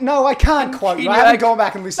 No, I can't quote you. I haven't gone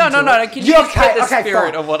back and listened to it. No. Can you just get the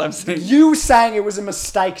spirit fine. of what I'm saying? You saying it was a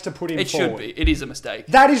mistake to put him It forward. should be. It is a mistake.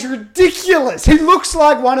 That is ridiculous. He looks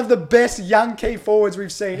like one of the best young key forwards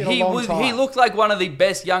we've seen in a long time. He looked like one of the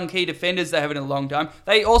best young key defenders they have in a long time.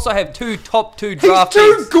 They also have top two He's draft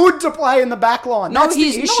too picks. good to play in the back line. No, That's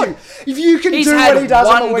he's the issue. not. If you can He's do had what he does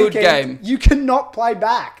on the one good weekend, game. you cannot play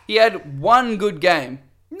back. He had one good game.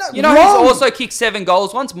 No, You know, wrong. he's also kicked 7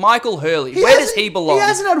 goals once. Michael Hurley. Where does he belong? He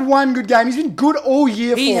hasn't had one good game. He's been good all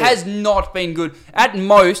year. He has not been good. At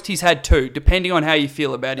most, he's had 2, depending on how you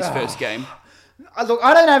feel about his first game. Look,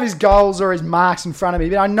 I don't have his goals or his marks in front of me,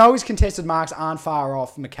 but I know his contested marks aren't far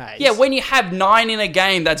off McKay's. Yeah, when you have 9 in a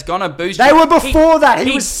game, that's gonna boost They you. were before that.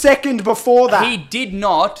 He was second before that. He did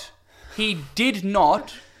not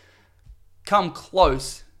come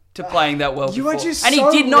close to playing that well You before. are just and he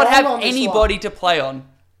so did not wrong have on this anybody to play on.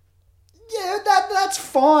 Yeah, that's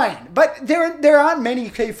fine. But there aren't many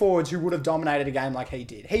key forwards who would have dominated a game like he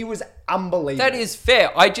did. He was unbelievable. That is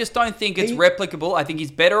fair. I just don't think it's replicable. I think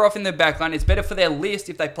he's better off in the back line. It's better for their list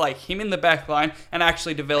if they play him in the back line and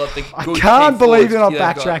actually develop the good I can't believe you're not they've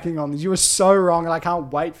got. backtracking on this. You were so wrong, and I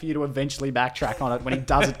can't wait for you to eventually backtrack on it when he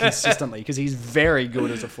does it consistently, because he's very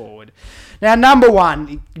good as a forward. Now, number one,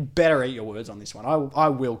 you better eat your words on this one. I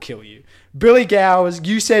will kill you. Billy Gowers,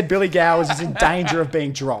 you said Billy Gowers is in danger of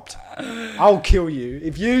being dropped. I'll kill you.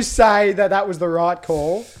 If you say that was the right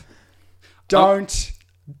call, don't...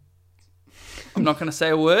 I'm not going to say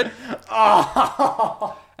a word.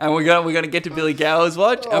 And we're going to get to Billy Gowers'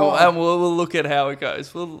 watch, and we'll look at how it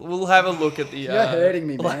goes. We'll have a look at the... You're hurting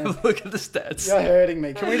me, we'll man. have a look at the stats. You're hurting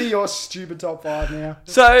me. Can we do your stupid top 5 now?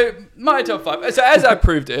 So, my top 5. So, as I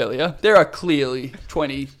proved earlier, there are clearly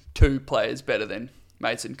 22 players better than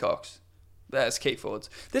Mason Cox. That's key forwards.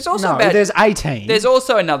 There's also there's 18. There's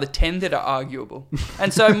also another 10 that are arguable.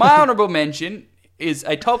 And so my honourable mention is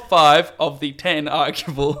a top 5 of the 10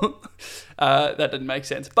 arguable. That didn't make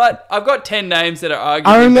sense. But I've got 10 names that are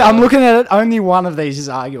arguable. I'm looking at it. Only one of these is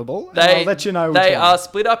arguable. I'll let you know which They one. are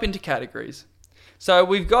split up into categories. So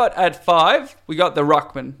we've got at 5, we got the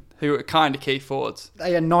Ruckman, who are kind of key forwards.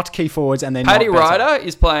 They are not key forwards, and they're Paddy not better. Ryder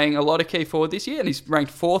is playing a lot of key forward this year, and he's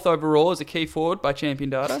ranked 4th overall as a key forward by Champion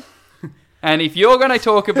Data. And if you're going to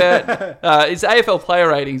talk about... it's AFL player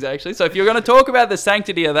ratings, actually. So if you're going to talk about the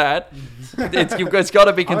sanctity of that, it's got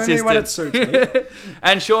to be consistent. Only when it suits me.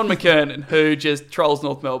 And Sean McKernan, who just trolls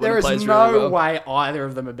North Melbourne There and is plays no really well. way either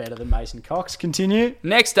of them are better than Mason Cox. Continue.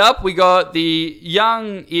 Next up, we got the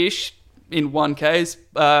young-ish, in one case,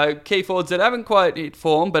 key forwards that haven't quite hit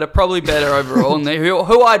form, but are probably better overall, and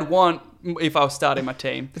who I'd want if I was starting my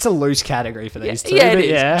team. It's a loose category for these two. Yeah, it but is.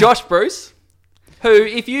 yeah. Josh Bruce, who,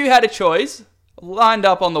 if you had a choice, lined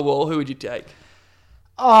up on the wall, who would you take?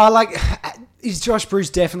 Oh, is Josh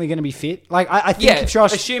Bruce definitely going to be fit? I think if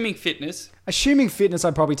Josh... assuming fitness. Assuming fitness,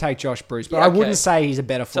 I'd probably take Josh Bruce, but Yeah, I okay. wouldn't say he's a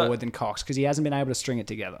better forward than Cox, because he hasn't been able to string it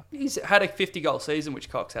together. He's had a 50-goal season,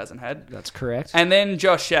 which Cox hasn't had. That's correct. And then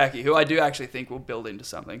Josh Shackey, who I do actually think will build into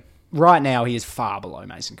something. Right now, he is far below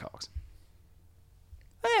Mason Cox.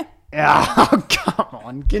 Eh. Oh, come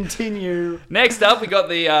on. Continue. Next up, we got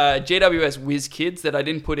the GWS Whiz Kids that I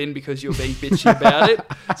didn't put in because you were being bitchy about it.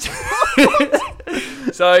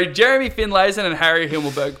 So, Jeremy Finlayson and Harry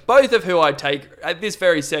Himmelberg, both of who I take at this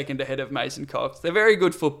very second ahead of Mason Cox. They're very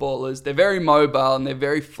good footballers, they're very mobile, and they're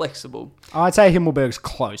very flexible. I'd say Himmelberg's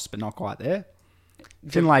close, but not quite there.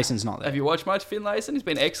 Finlayson's not there. Have you watched much Finlayson? He's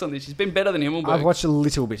been excellent. He's been better than Himmelberg. I've watched a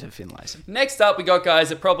little bit of Finlayson. Next up, we got guys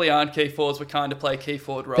that probably aren't key forwards, but kind of play key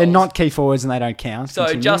forward roles. They're not key forwards and they don't count. So,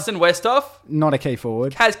 Continue. Justin Westhoff Not a key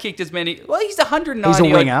forward. has kicked as many... Well, he's 190 He's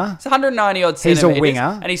a winger. Odd, he's 190 odd He's a centimetres.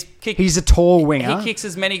 winger. And he's kicked... He's a tall winger. He kicks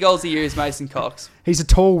as many goals a year as Mason Cox. He's a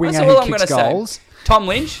tall winger That's all I'm who going kicks to goals. say. Tom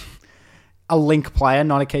Lynch. A link player,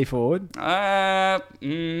 not a key forward.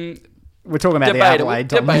 We're talking about the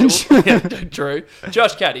Adelaide Tom Lynch. Yeah, true.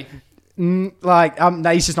 Josh Caddy. No,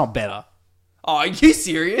 he's just not better. Oh, are you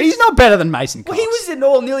serious? He's not better than Mason Cox. Well, he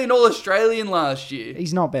was nearly an All-Australian last year.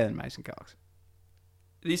 He's not better than Mason Cox.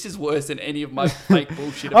 This is worse than any of my fake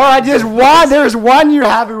bullshit. All right, there's one. There is one you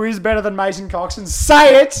have who is better than Mason Cox, and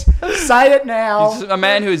say it. Say it now. He's a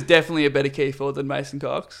man who is definitely a better key forward than Mason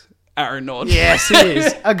Cox. Aaron Norton. Yes, he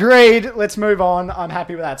is. Agreed. Let's move on. I'm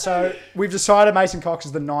happy with that. So we've decided Mason Cox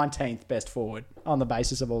is the 19th best forward on the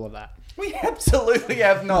basis of all of that. We absolutely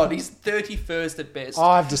have not. He's 31st at best.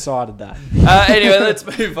 I've decided that. Anyway, let's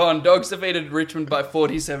move on. Dogs defeated Richmond by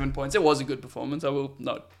 47 points. It was a good performance. I will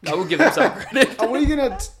give them some credit. Are we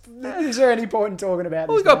going to... Is there any point in talking about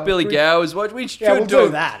this? We've got now? Billy Gowers. We should Yeah, we'll do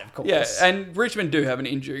that, of course. Yeah, and Richmond do have an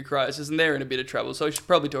injury crisis, and they're in a bit of trouble, so we should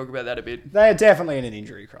probably talk about that a bit. They are definitely in an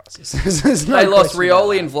injury crisis. There's no They lost question about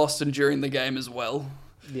Rioli that. and Vlosten during the game as well.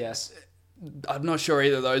 Yes. I'm not sure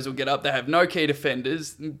either of those will get up. They have no key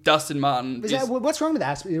defenders. Dustin Martin What's wrong with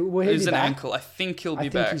that? Will he is be an back? ankle. I think he'll be I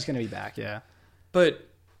think back. he's going to be back, yeah. But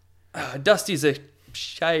Dusty's a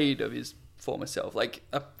shade of his former self, like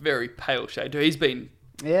a very pale shade. He's been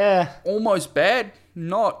Yeah. almost bad,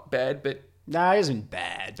 not bad, but No, he isn't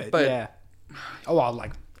bad, but But- yeah. Oh, well,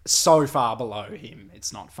 so far below him,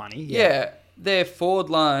 it's not funny. yeah, their forward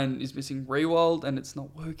line is missing Rewald, and it's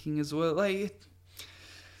not working as well. Like,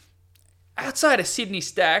 outside of Sydney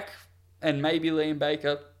Stack and maybe Liam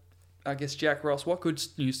Baker, I guess Jack Ross, what good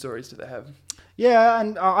news stories do they have? Yeah,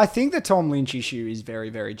 and I think the Tom Lynch issue is very,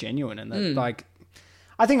 very genuine. And that,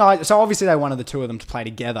 so obviously they wanted the two of them to play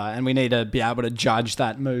together, and we need to be able to judge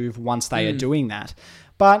that move once they are doing that.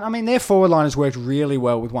 But, I mean, their forward line has worked really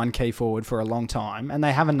well with one key forward for a long time, and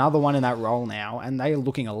they have another one in that role now, and they are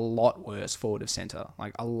looking a lot worse forward of centre.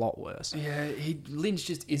 Like, a lot worse. Yeah, Lynch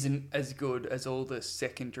just isn't as good as all the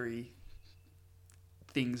secondary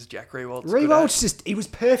things Jack Riewoldt. Riewoldt he was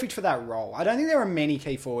perfect for that role. I don't think there are many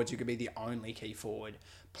key forwards who could be the only key forward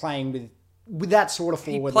playing with that sort of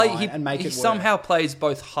forward line and make it work. He somehow plays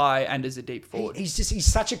both high and as a deep forward. He's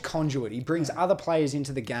such a conduit. He brings other players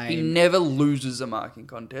into the game. He never loses a marking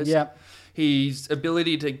contest. Yeah. His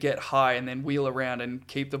ability to get high and then wheel around and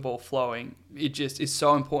keep the ball flowing, it just is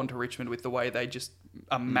so important to Richmond with the way they just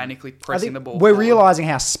are manically pressing the ball We're forward. realising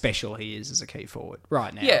how special he is as a key forward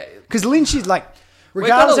right now. Yeah. Because Lynch is like,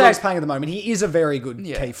 regardless of how he's playing at the moment, he is a very good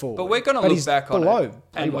key forward. But we're going to look back on it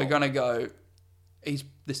and we're going to go, he's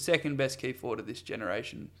the second best key forward of this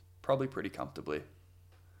generation, probably pretty comfortably.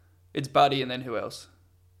 It's Buddy and then who else?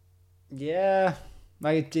 Yeah.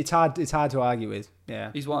 Like, it's hard to argue with.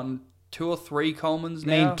 Yeah. He's won 2 or 3 Colemans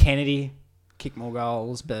now. I mean, Kennedy kicked more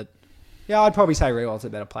goals, but yeah, I'd probably say Riewoldt's a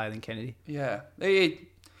better player than Kennedy. Yeah. It's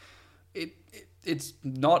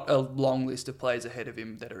not a long list of players ahead of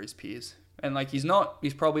him that are his peers. And like he's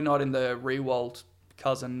probably not in the Riewoldt,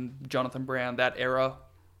 Cousin, Jonathan Brown, that era,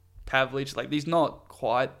 Pavlich. Like he's not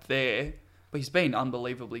quite there, but he's been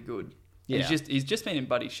unbelievably good. Yeah. He's just been in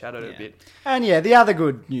Buddy's shadow a bit. And yeah, the other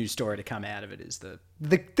good news story to come out of it is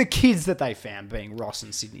the kids that they found being Ross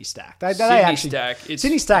and Sydney Stack.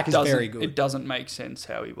 Sydney Stack is very good. It doesn't make sense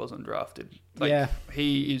how he wasn't drafted.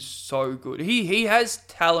 He is so good. He has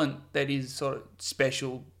talent that is sort of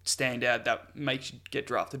special, standout, that makes you get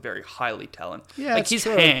drafted very highly talent. Yeah, like his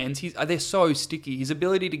hands, they're so sticky. His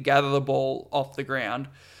ability to gather the ball off the ground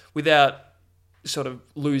without sort of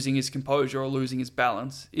losing his composure or losing his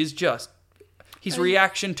balance is just... His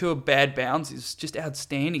reaction to a bad bounce is just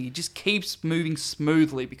outstanding. He just keeps moving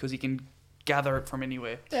smoothly because he can gather it from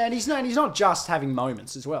anywhere. Yeah, and he's not just having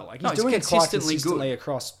moments as well. Like he's doing it quite consistently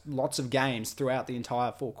across lots of games throughout the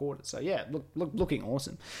entire 4 quarters. So yeah, looking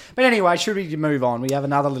awesome. But anyway, should we move on? We have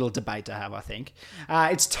another little debate to have, I think.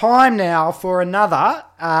 It's time now for another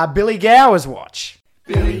Billy Gowers watch.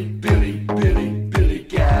 Billy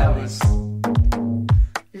Gowers.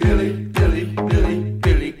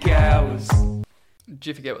 Billy Gowers. Did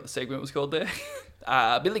you forget what the segment was called there?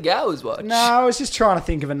 Billy Gowers watch. No, I was just trying to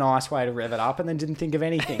think of a nice way to rev it up and then didn't think of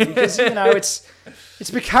anything because, it's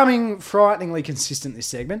becoming frighteningly consistent, this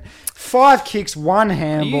segment. 5 kicks, 1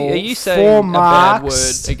 handball, are you saying 4 marks. A bad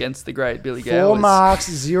word against the great Billy Gowers? 4 marks,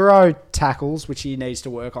 0 tackles, which he needs to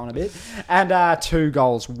work on a bit, and 2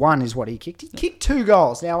 goals. 1 is what he kicked. He kicked 2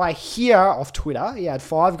 goals. Now, I hear off Twitter he had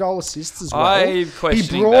 5 goal assists as well. I'm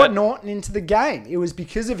questioning He brought that. Norton into the game. It was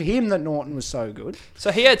because of him that Norton was so good.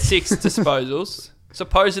 So he had 6 disposals.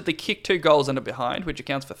 Supposedly kicked 2 goals under behind, which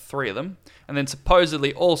accounts for 3 of them, and then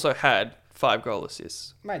supposedly also had 5 goal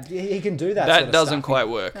assists. Mate, he can do that. That sort of doesn't stuff. quite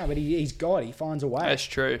work. No, but he finds a way. That's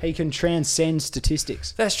true. He can transcend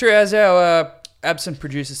statistics. That's true. As our absent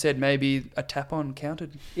producer said, maybe a tap on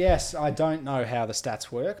counted. Yes, I don't know how the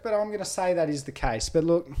stats work, but I'm going to say that is the case. But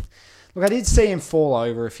look, I did see him fall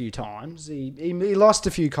over a few times. He lost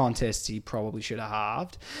a few contests he probably should have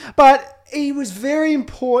halved. But he was very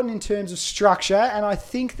important in terms of structure, and I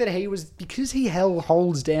think that he was, because he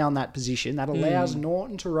holds down that position, that allows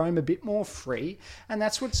Norton to roam a bit more free, and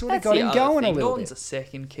that's what sort of got him going a little Norton's bit. a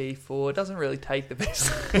second key forward. Doesn't really take the best.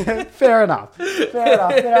 Fair enough.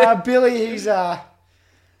 But, Billy, he's... we're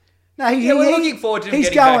looking forward to him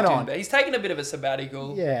getting back to him. He's taken a bit of a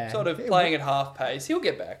sabbatical, sort of playing at half pace. He'll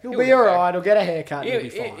get back. He'll be all right. He'll get a haircut and he'll be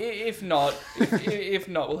fine. If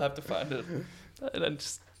not, we'll have to find it. And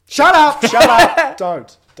just... Shut up!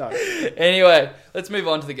 Don't. Anyway, let's move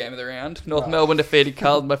on to the game of the round. North Melbourne defeated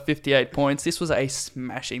Carlton by 58 points. This was a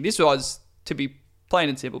smashing. This was, to be plain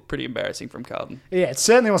and simple, pretty embarrassing from Carlton. Yeah, it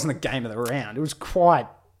certainly wasn't the game of the round. It was quite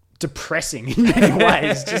depressing in many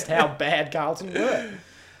ways, just how bad Carlton were.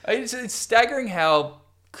 It's staggering how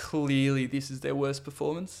clearly this is their worst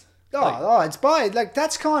performance. It's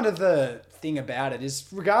that's kind of the thing about it, is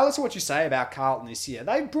regardless of what you say about Carlton this year,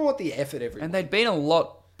 they brought the effort every week. And they'd been a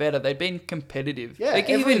lot better. They'd been competitive. Yeah,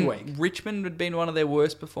 every week. Richmond had been one of their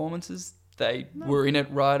worst performances. They were in it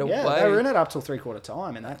right away. Yeah, they were in it up till 3/4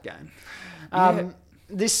 time in that game.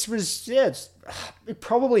 This was, it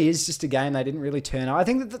probably is just a game they didn't really turn up. I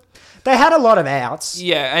think that they had a lot of outs.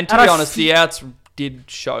 Yeah, and to be honest, the outs did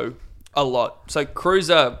show a lot. So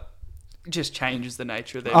Cruiser just changes the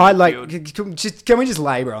nature of their midfield. Can we just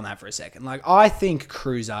labour on that for a second? Like, I think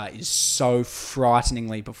Cruiser is so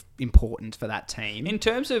frighteningly important for that team. In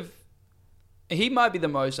terms of, he might be the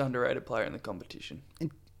most underrated player in the competition.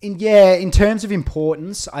 in terms of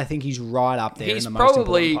importance, I think he's right up there. He's in the most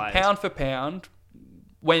probably, important players. pound for pound,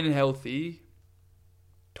 when healthy,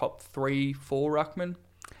 top 3-4 ruckman.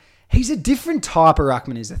 He's a different type of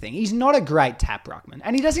ruckman is the thing. He's not a great tap ruckman.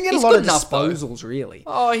 And he doesn't get He's a lot of good enough, though. disposals, really.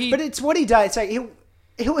 Oh, But it's what he does. So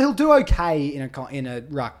he'll do okay in a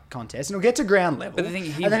ruck contest, and he'll get to ground level. But the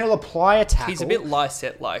thing, and then he'll apply a tackle. He's a bit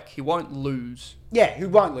Lysette-like. He won't lose. Yeah, he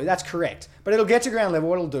won't lose. That's correct. But it'll get to ground level.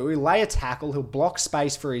 What he'll do, he'll lay a tackle. He'll block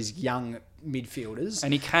space for his young midfielders.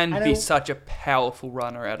 And he can be such a powerful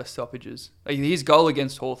runner out of stoppages. Like, his goal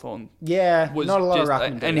against Hawthorn was not a lot just, of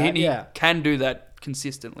ruckmen do and that. he Yeah. can do that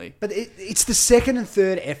consistently. But it's the second and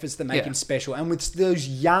third efforts that make him special. And with those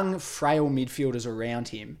young, frail midfielders around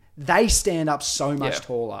him, they stand up so much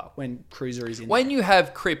taller when Cruiser is in When there. you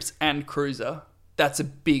have Cripps and Cruiser, that's a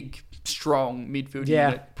big, strong midfield Yeah.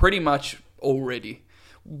 unit, pretty much already.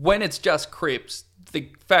 When it's just Cripps, the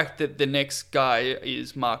fact that the next guy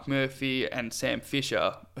is Mark Murphy and Sam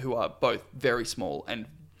Fisher, who are both very small and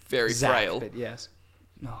very Zach, frail. but yes.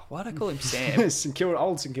 Oh, why'd I call him Sam? Old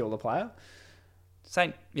St Kilda player.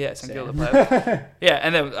 St Kilda player. Yeah,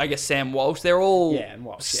 and then I guess Sam Walsh. They're all and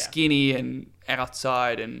Walsh, skinny and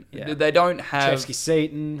outside, and they don't have... Chevsky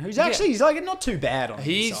Seaton, who's actually he's like not too bad on the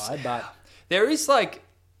He's- inside, but There is like...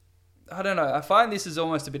 I don't know. I find this is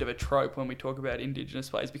almost a bit of a trope when we talk about Indigenous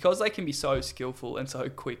players because they can be so skillful and so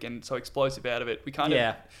quick and so explosive out of it. We kind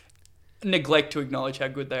of neglect to acknowledge how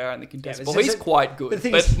good they are in the contest. Yeah, well, but he's quite good,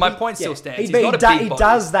 but my point still stands. He's He not a big he body.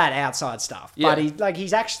 does that outside stuff, Yeah. but he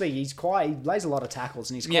lays a lot of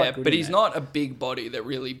tackles and he's quite good. But in he's that. not a big body that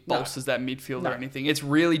really bolsters that midfield or anything. It's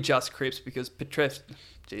really just Cripps because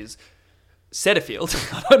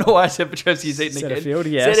Setterfield. I don't know why I said Petrovsky's eaten again.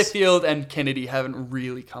 Setterfield, yes. Setterfield and Kennedy haven't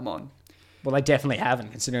really come on. Well, they definitely haven't,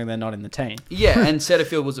 considering they're not in the team. Yeah, and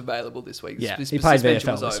Setterfield was available this week. Yeah, This he played suspension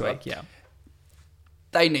VFL was this over. week. Yeah,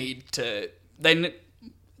 They need to. They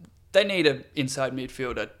need an inside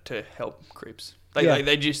midfielder to help Cripps.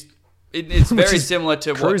 They just. It's very similar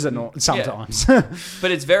to Cruiser what sometimes.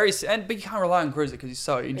 but it's very but you can't rely on Cruiser because he's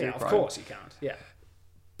so injury Of prone. course you can't. Yeah,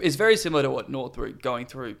 It's very similar to what North were going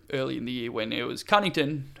through early in the year when it was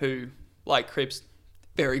Cunnington, who, like Cripps,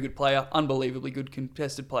 very good player, unbelievably good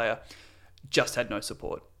contested player, just had no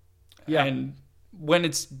support. Yeah. And when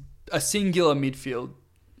it's a singular midfield,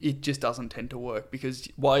 it just doesn't tend to work because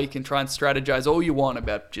while you can try and strategize all you want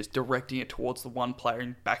about just directing it towards the one player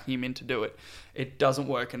and backing him in to do it, it doesn't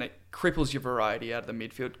work and it cripples your variety out of the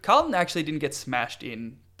midfield. Carlton actually didn't get smashed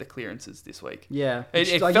in the clearances this week. yeah.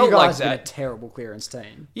 It Like, felt you like guys have been that. a terrible clearance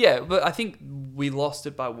team. Yeah, but I think we lost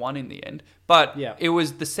it by 1 in the end. But Yeah. it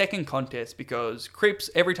was the second contest because Cripps,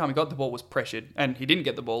 every time he got the ball, was pressured. And he didn't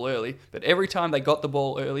get the ball early. But every time they got the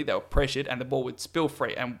ball early, they were pressured and the ball would spill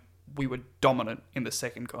free. And we were dominant in the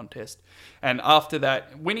second contest. And after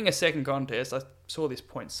that, winning a second contest, I saw this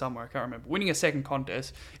point somewhere, I can't remember. Winning a second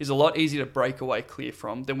contest is a lot easier to break away clear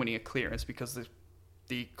from than winning a clearance because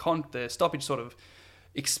the stoppage sort of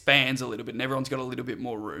expands a little bit and everyone's got a little bit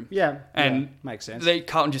more room. Yeah, And makes sense.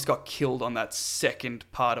 Carlton just got killed on that second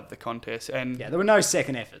part of the contest. And Yeah, there were no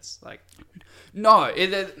second efforts. Like, no,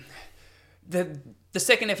 the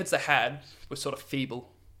second efforts they had were sort of feeble.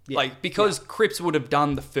 Like, because Cripps would have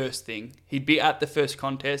done the first thing, he'd be at the first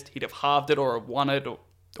contest, he'd have halved it or have won it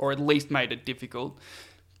or at least made it difficult.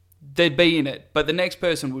 They'd be in it, but the next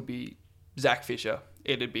person would be Zach Fisher.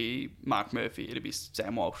 It'd be Mark Murphy. It'd be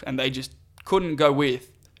Sam Walsh. And they just couldn't go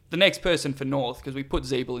with the next person for North because we put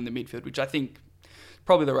Zeeble in the midfield, which I think is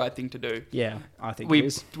probably the right thing to do. yeah, I think it We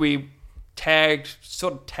is.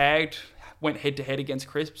 tagged, went head to head against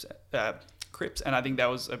Cripps, and I think that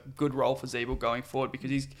was a good role for Zeeble going forward because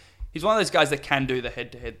he's one of those guys that can do the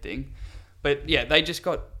head to head thing. But yeah, they just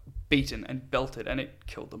got beaten and belted, and it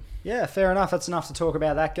killed them. Yeah, fair enough. That's enough to talk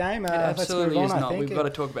about that game. It absolutely let's move on, is I not. think. We've got to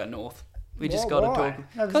talk about North. We just Well, got to why?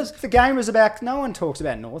 talk No, because the game was about. No one talks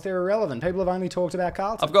about North. They're irrelevant. People have only talked about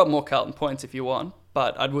Carlton. I've got more Carlton points if you want,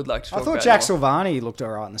 but I would like to talk I thought about Jack North. Silvani looked all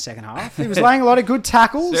right in the second half. He was laying a lot of good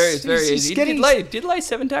tackles. It's very He's easy. getting- He did lay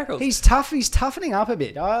 7 tackles. He's tough. He's toughening up a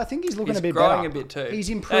bit. I think he's looking He's a bit growing better. a bit too. He's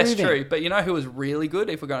improving. That's true. But you know who was really good?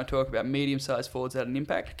 If we're going to talk about medium-sized forwards that had an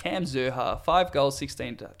impact, Cam Zurhaar, 5 goals,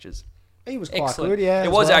 16 touches. He was quite Excellent. good. Yeah, it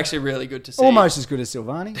as was well. actually really good to see. Almost as good as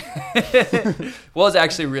Silvani. Was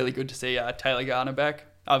actually really good to see Taylor Garner back.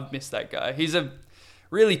 I've missed that guy. He's a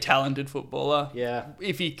really talented footballer. Yeah.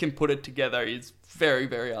 If he can put it together, he's very,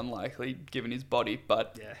 very unlikely given his body.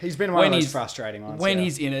 But Yeah, he's been one of those frustrating ones. when yeah.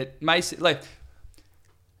 he's in it,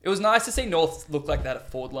 it was nice to see North look like that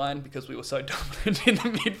at forward line because we were so dominant in the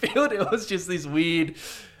midfield. It was just this weird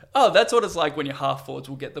Oh, that's what it's like when your half forwards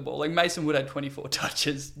will get the ball. Like Mason Wood had 24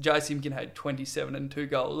 touches. Jai Simpkin had 27 and 2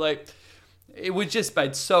 goals. Like, it was just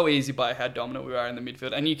made so easy by how dominant we are in the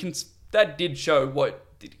midfield. And that did show what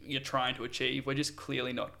you're trying to achieve. We're just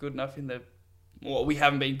clearly not good enough we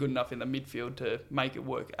haven't been good enough in the midfield to make it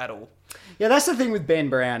work at all. Yeah, that's the thing with Ben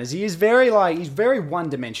Brown is he's very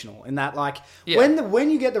one-dimensional in that when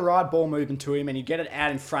you get the right ball moving to him and you get it out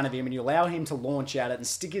in front of him and you allow him to launch at it and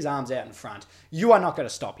stick his arms out in front, you are not going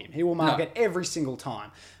to stop him. He will mark it every single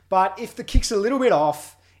time. But if the kick's a little bit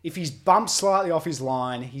off, if he's bumped slightly off his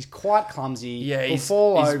line, he's quite clumsy. He'll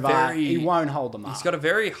fall over. He won't hold them up. He's got a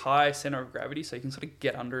very high center of gravity, so you can sort of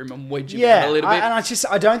get under him and wedge him out a little bit. And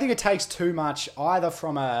I don't think it takes too much either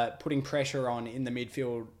from putting pressure on in the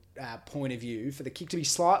midfield point of view for the kick to be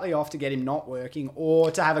slightly off to get him not working or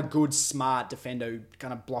to have a good, smart defender who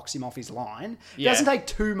kind of blocks him off his line. It doesn't take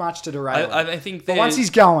too much to derail him. I think but once he's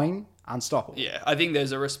going, unstoppable. Yeah, I think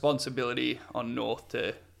there's a responsibility on North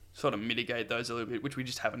to sort of mitigate those a little bit, which we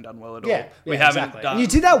just haven't done well at all. We haven't done. And you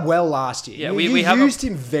did that well last year. Yeah, we used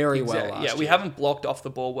him very well last year. Yeah, we haven't blocked off the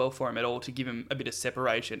ball well for him at all to give him a bit of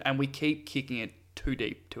separation, and we keep kicking it too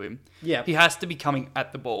deep to him. Yeah, he has to be coming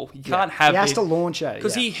at the ball. He can't have. He has to launch at it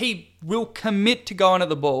because he will commit to going at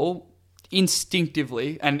the ball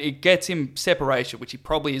instinctively, and it gets him separation, which he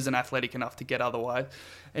probably isn't athletic enough to get otherwise,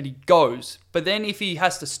 and he goes. But then if he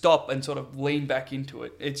has to stop and sort of lean back into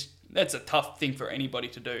it, that's a tough thing for anybody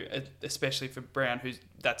to do, especially for Brown,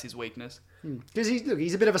 that's his weakness. Because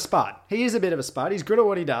he's a bit of a spud. He is a bit of a spud. He's good at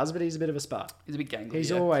what he does, but he's a bit of a spud. He's a bit gangly.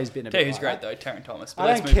 He's always been a bit. Tell you who's great though, Tarrant Thomas.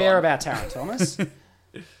 I don't care about Tarrant Thomas.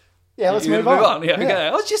 Let's move on. Yeah, okay.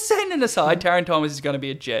 I was just saying an aside. Tarrant Thomas is going to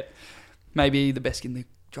be a Jet, maybe the best in the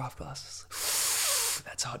draft classes.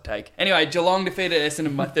 That's a hot take. Anyway, Geelong defeated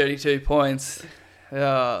Essendon by 32 points.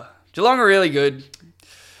 Geelong are really good.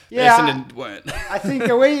 Yeah, Essendon weren't. I think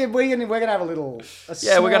we're gonna have we're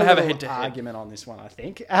gonna have a head-to-head argument on this one. I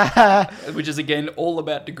think, which is again all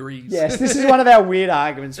about degrees. Yes, this is one of our weird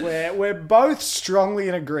arguments where we're both strongly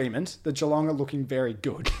in agreement that Geelong are looking very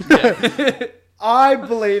good. Yeah. I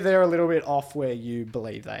believe they're a little bit off where you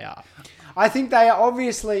believe they are. I think they are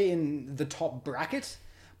obviously in the top bracket,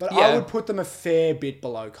 but I would put them a fair bit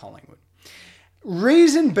below Collingwood.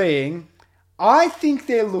 Reason being, I think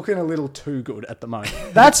they're looking a little too good at the moment.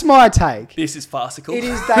 That's my take. This is farcical. It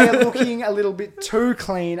is. They are looking a little bit too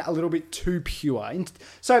clean, a little bit too pure.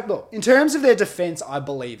 So, look, in terms of their defence, I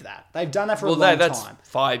believe that. They've done that for a long that's time.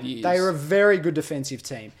 5 years. They are a very good defensive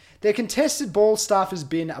team. Their contested ball stuff has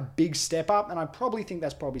been a big step up, and I probably think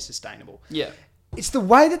that's probably sustainable. Yeah. It's the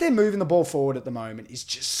way that they're moving the ball forward at the moment is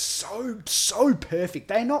just so perfect.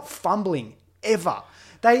 They're not fumbling ever.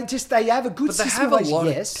 They have a good system. But they have a lot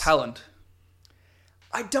of talent.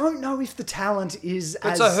 I don't know if the talent is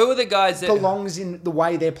so who are the guys that belongs in the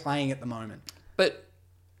way they're playing at the moment. But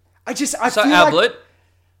I feel Ablett, like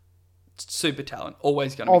super talent,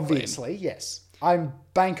 always going to be obviously, yes. I'm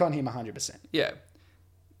bank on him 100%. Yeah.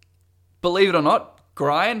 Believe it or not,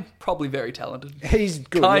 Gryan, probably very talented. He's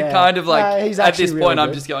good. Kind of like he's at this really point, good.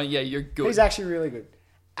 I'm just going, yeah, you're good. He's actually really good.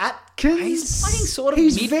 Atkins, he's playing sort of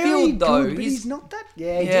he's midfield very though. Good, but he's not that.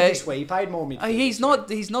 Yeah, he did this week. He played more midfield.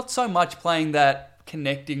 He's not so much playing that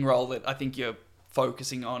connecting role that I think you're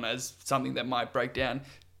focusing on as something that might break down.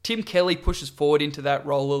 Tim Kelly pushes forward into that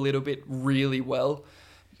role a little bit really well.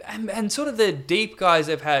 And sort of the deep guys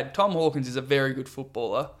they've had, Tom Hawkins is a very good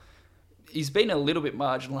footballer. He's been a little bit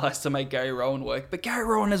marginalised to make Gary Rowan work, but Gary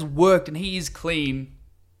Rowan has worked and he is clean.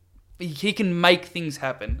 He can make things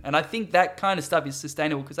happen. And I think that kind of stuff is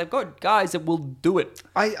sustainable because they've got guys that will do it.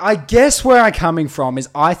 I guess where I'm coming from is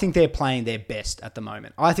I think they're playing their best at the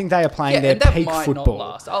moment. I think they are playing their peak football. Not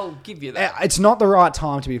last. I'll give you that. It's not the right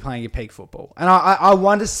time to be playing your peak football. And I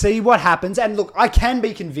want to see what happens. And look, I can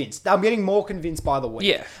be convinced. I'm getting more convinced by the week.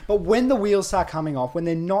 Yeah. But when the wheels start coming off, when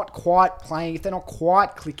they're not quite playing, if they're not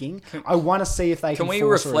quite clicking, I want to see if they can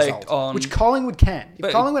force a result. Which Collingwood can.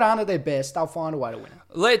 If Collingwood aren't at their best, they'll find a way to win it.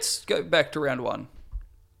 Let's go back to round one.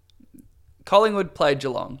 Collingwood played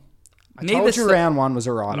Geelong. I told you round one was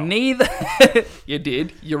a write-off. Neither... You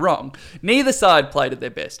did. You're wrong. Neither side played at their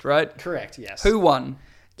best, right? Correct, yes. Who won?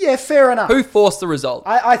 Yeah, fair enough. Who forced the result?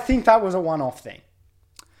 I think that was a one-off thing.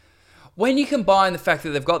 When you combine the fact that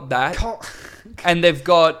they've got that and they've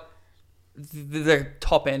got the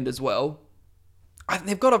top end as well...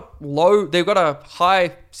 They've got a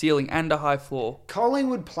high ceiling and a high floor.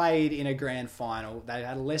 Collingwood played in a grand final. They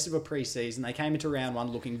had less of a pre-season. They came into round one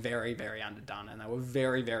looking very, very underdone, and they were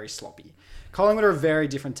very, very sloppy. Collingwood are a very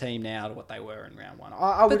different team now to what they were in round one.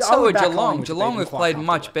 I would back Geelong. Geelong have played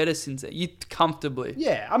much better since then. Comfortably.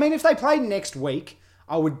 Yeah, I mean, if they played next week,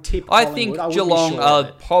 I would tip I Collingwood. think I wouldn't be Geelong sure are of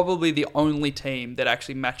it. probably the only team that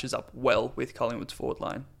actually matches up well with Collingwood's forward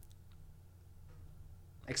line.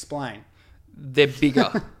 Explain. They're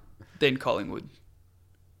bigger than Collingwood.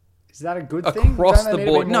 Is that a good thing? Across Don't the they need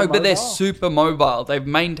to board. be more No, but they're mobile? super mobile. They've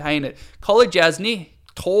maintained it. College Asney,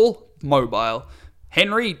 tall, mobile.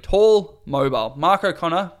 Henry, tall, mobile. Mark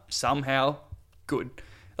O'Connor, somehow, good.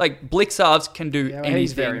 Like, Blixarves can do Yeah, well, anything.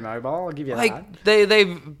 he's very mobile. I'll give you that. Like,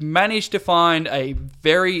 they've managed to find a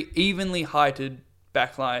very evenly heighted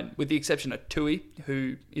backline, with the exception of Tui,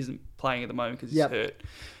 who isn't playing at the moment because he's Yep. hurt.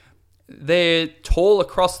 They're tall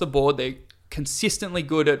across the board. They're consistently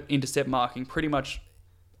good at intercept marking, pretty much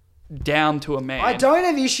down to a man. I don't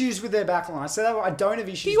have issues with their backline. I said that I don't have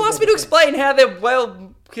issues. You with asked me their to defense. explain how they're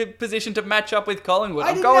well positioned to match up with Collingwood.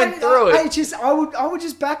 I'm didn't going know- through I it. just, I would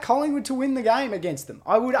just back Collingwood to win the game against them.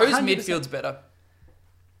 I would. Whose 100%. midfield's better?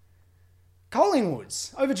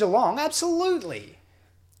 Collingwood's over Geelong, absolutely.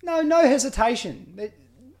 No hesitation.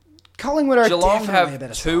 Collingwood are Geelong definitely a have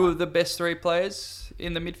better two side. of the best three players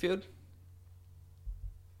in the midfield.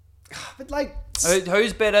 But like,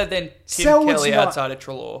 Who's better than Tim Selwood's Kelly not- outside of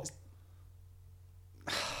Treloar?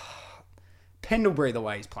 Pendlebury, the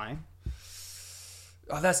way he's playing.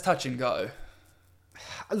 Oh, that's touch and go.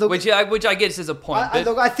 Look, Which I guess is a point.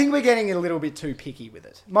 but I think we're getting a little bit too picky with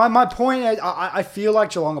it. My point is, I feel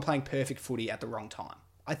like Geelong are playing perfect footy at the wrong time.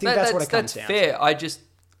 I think that's what it comes down fair. to. I just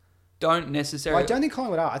don't necessarily. I don't think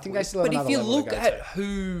Collingwood are. I think they still have But if another you level look to go at to.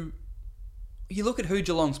 who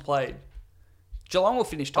Geelong's played, Geelong will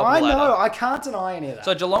finish top I of the ladder. know. I can't deny any of that.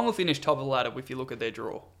 So Geelong will finish top of the ladder if you look at their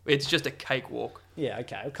draw. It's just a cakewalk. Yeah,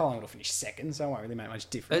 okay. Collingwood will finish second, so it won't really make much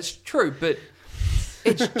difference. That's true, but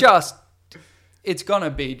it's just it's gonna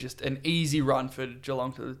be just an easy run for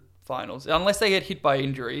Geelong to the finals. Unless they get hit by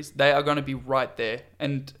injuries, they are gonna be right there.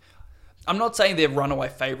 And I'm not saying they're runaway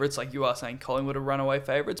favourites like you are saying Collingwood are runaway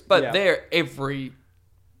favourites, but Yeah. they're every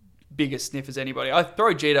bigger sniff as anybody. I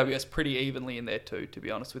throw GWS pretty evenly in there too, to be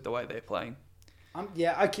honest, with the way they're playing.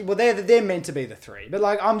 Yeah, okay. Well, they're meant to be the three, but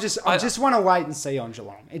like I just want to wait and see on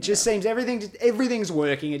Geelong. It just seems everything's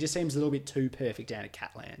working. It just seems a little bit too perfect down at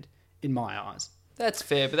Catland in my eyes. That's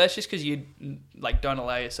fair, but that's just because you like don't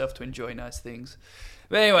allow yourself to enjoy nice things.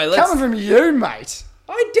 But anyway, let's. Coming from you, mate.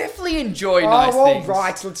 I definitely enjoy nice things.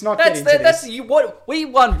 Right. Let's not get into That's this. you. What we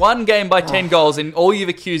won one game by 10 goals, and all you've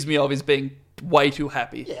accused me of is being way too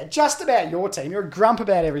happy. Yeah, just about your team. You're a grump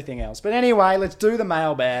about everything else. But anyway, let's do the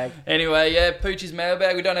mailbag. Anyway, yeah, Poochie's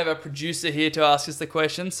mailbag. We don't have a producer here to ask us the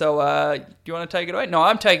question, so do you want to take it away? No,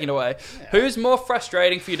 I'm taking it away. Yeah. Who's more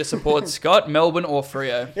frustrating for you to support, Scott, Melbourne, or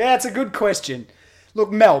Freo? Yeah, it's a good question.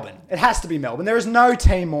 Look, Melbourne. It has to be Melbourne. There is no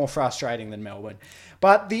team more frustrating than Melbourne.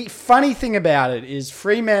 But the funny thing about it is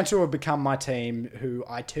Fremantle have become my team who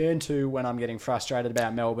I turn to when I'm getting frustrated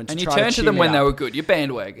about Melbourne. And you turn to them when they were good. You're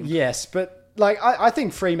bandwagon. Yes, but like I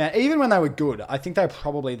think Fremantle, even when they were good, I think they're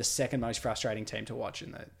probably the second most frustrating team to watch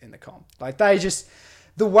in the comp. Like they just,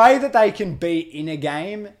 the way that they can be in a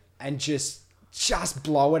game and just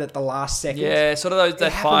blow it at the last second. Yeah, sort of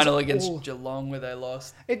that final happens against Geelong where they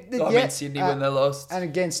lost. In Sydney when they lost. And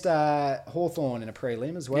against Hawthorn in a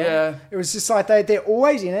prelim as well. Yeah. It was just like they're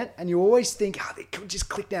always in it and you always think, they could just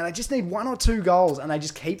click down. They just need 1 or 2 goals and they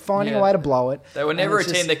just keep finding a way to blow it. They were never a And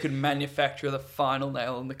it's team that could manufacture the final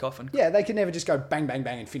nail in the coffin. Yeah, they could never just go bang, bang,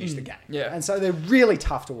 bang and finish the game. Yeah. And so they're really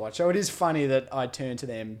tough to watch. So it is funny that I turn to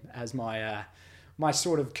them as my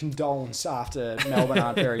sort of condolence after Melbourne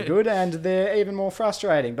aren't very good and they're even more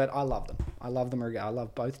frustrating. But I love them. I love them. I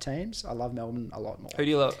love both teams. I love Melbourne a lot more. Who do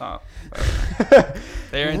you love? Oh,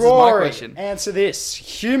 there answers my Rory, question. answer this.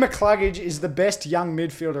 Hugh McCluggage is the best young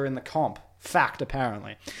midfielder in the comp. Fact,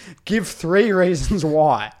 apparently. Give 3 reasons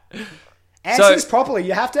why. Answer this properly.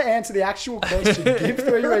 You have to answer the actual question. Give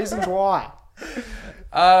 3 reasons why.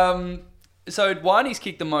 So Winey's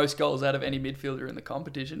kicked the most goals out of any midfielder in the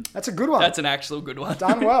competition. That's a good one. That's an actual good one.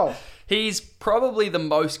 Done well. He's probably the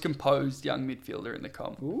most composed young midfielder in the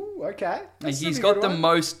comp. Ooh, okay. He's got the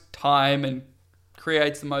most time and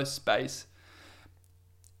creates the most space.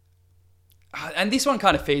 And this one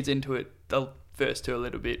kind of feeds into it, the first two a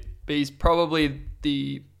little bit. But he's probably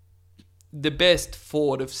the best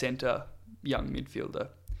forward of centre young midfielder.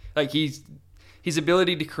 Like his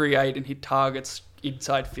ability to create and hit targets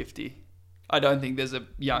inside 50. I don't think there's a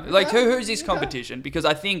young... Like, who's his competition? Because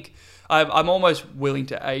I think I'm almost willing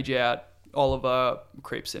to age out Oliver,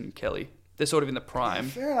 Cripps and Kelly. They're sort of in the prime.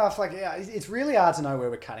 Fair enough. Like, yeah, it's really hard to know where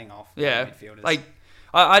we're cutting off. Yeah. Midfielders. Like,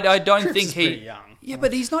 I don't Cripps think is he... pretty young. Yeah,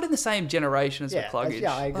 but he's not in the same generation as McCluggage.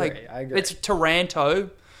 Yeah, I agree. It's Taranto.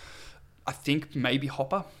 I think maybe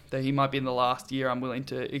Hopper, that he might be in the last year I'm willing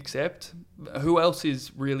to accept. Who else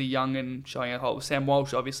is really young and showing a whole? Sam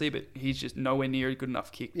Walsh, obviously, but he's just nowhere near a good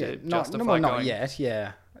enough kick to justify not going. yet,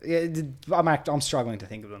 yeah. I'm struggling to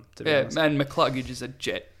think of them, to be honest. And McCluggage is a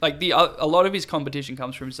jet. Like a lot of his competition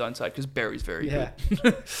comes from his own side because Berry's very good.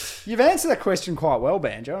 You've answered that question quite well,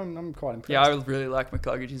 Banjo. I'm quite impressed. Yeah, I really like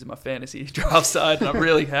McCluggage. He's in my fantasy draft side, and I'm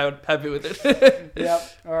really happy with it.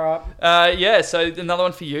 Yep. All right. So another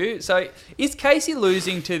one for you. So is Casey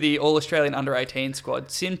losing to the All-Australian Under-18 squad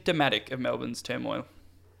symptomatic of Melbourne's turmoil?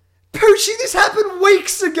 Poochie, this happened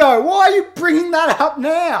weeks ago. Why are you bringing that up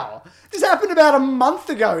now? This happened about a month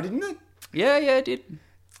ago, didn't it? Yeah, it did.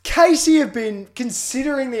 Casey have been,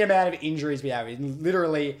 considering the amount of injuries we have,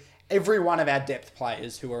 literally every one of our depth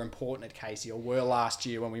players who are important at Casey or were last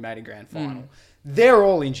year when we made a grand final, they're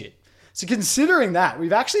all injured. So considering that,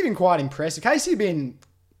 we've actually been quite impressive. Casey have been,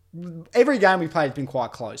 every game we played has been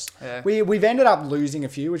quite close. Yeah. We've ended up losing a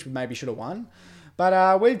few, which we maybe should have won.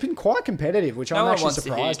 But we've been quite competitive, which I'm actually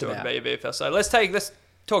surprised about. No one wants to hear VFL. So let's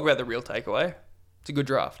talk about the real takeaway. It's a good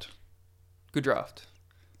draft. Good draft.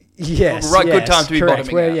 Yes. Good time to be correct.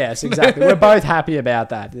 bottoming out. Yes, exactly. We're both happy about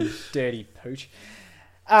that. The dirty pooch.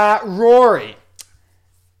 Rory.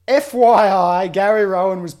 FYI, Gary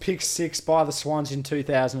Rowan was picked 6 by the Swans in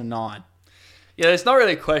 2009. Yeah, it's not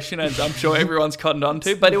really a question, and I'm sure everyone's cottoned on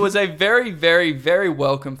to, but it was a very, very, very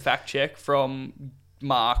welcome fact check from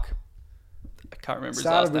Mark. I can't remember his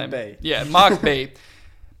last name. B. Yeah, Mark B.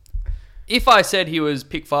 If I said he was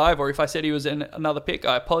pick 5 or if I said he was another pick,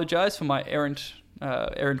 I apologise for my errant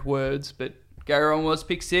words, but Gary Rowan was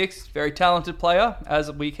pick 6, very talented player, as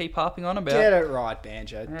we keep harping on about. Get it right,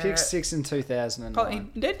 Banjo. Pick 6 in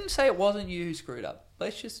 2009. He didn't say it wasn't you who screwed up.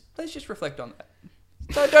 Let's just reflect on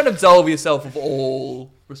that. Don't absolve yourself of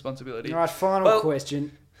all responsibility. All right, final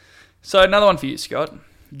question. So another one for you, Scott.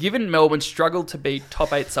 Given Melbourne struggled to beat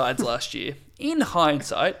top 8 sides last year, in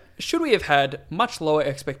hindsight, should we have had much lower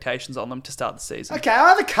expectations on them to start the season? Okay, I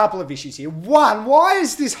have a couple of issues here. One, why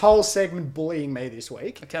is this whole segment bullying me this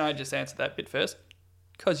week? Can I just answer that bit first?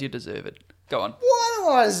 Because you deserve it. Go on. What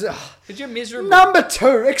was... Because you're miserable. Number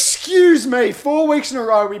 2, excuse me, 4 weeks in a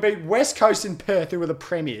row we beat West Coast and Perth, who were the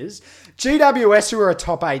premiers, GWS, who were a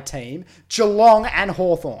top 8 team, Geelong and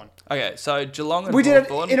Hawthorn. Okay, so Geelong and we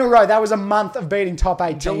Hawthorn... did it in a row. That was a month of beating top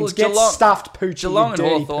 8 teams. Get stuffed, Poochie. Geelong and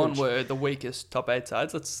Hawthorn were the weakest top 8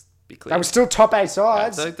 sides. Let's be clear. They were still top 8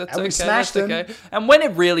 sides. That's and okay. we smashed them. Okay. And when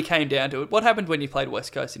it really came down to it, what happened when you played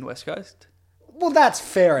West Coast in West Coast? Well, that's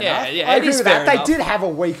fair enough. Yeah, I it agree is with fair that. enough. They did have a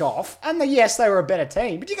week off. And yes, they were a better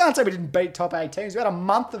team. But you can't say we didn't beat top 8 teams. We had a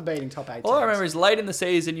month of beating top 8 teams. All I remember is late in the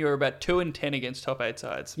season, you were about 2-10 against top 8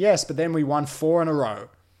 sides. Yes, but then we won 4 in a row.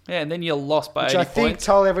 Yeah, and then you lost by 80 points. Which I think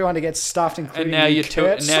told everyone to get stuffed, including and now you're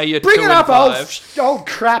Kurt. Bring it up, old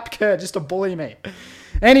crap, Kurt, just to bully me.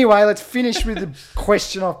 Anyway, let's finish with the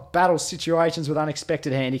question of battle situations with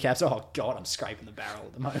unexpected handicaps. Oh, God, I'm scraping the barrel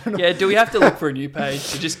at the moment. Yeah, do we have to look for a new page?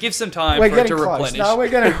 So just give some time for it to replenish. No, we're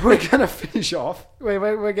gonna finish off.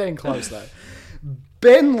 We're getting close, though.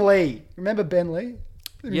 Ben Lee. Remember Ben Lee?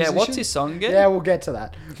 Yeah, what's his song again? Yeah, we'll get to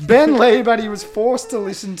that. Ben Lee, but he was forced to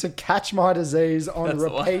listen to Catch My Disease on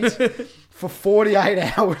repeat for 48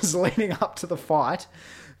 hours leading up to the fight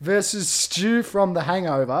versus Stu from The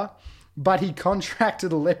Hangover, but he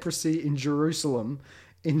contracted leprosy in Jerusalem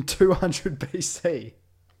in 200 BC.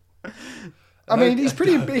 I mean, he's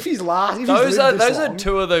pretty... If he's last... Those are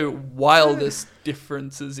two of the wildest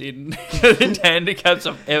differences in handicaps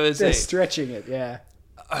I've ever seen. They're stretching it, yeah.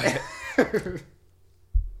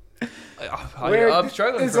 I'm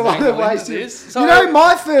struggling. There's a lot of ways to this. So,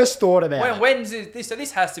 my first thought about when's this? So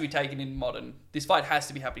this has to be taken in modern. This fight has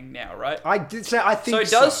to be happening now, right? I think so.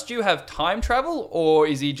 Does Stu have time travel, or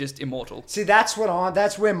is he just immortal? See, that's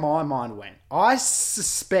where my mind went. I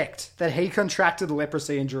suspect that he contracted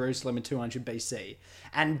leprosy in Jerusalem in 200 BC,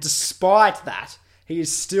 and despite that, he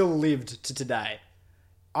has still lived to today.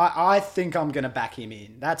 I think I'm going to back him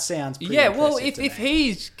in. That sounds pretty impressive if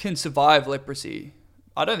he can survive leprosy,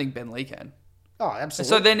 I don't think Ben Lee can. Oh, absolutely.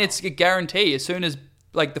 So then it's a guarantee. As soon as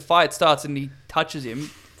the fight starts and he touches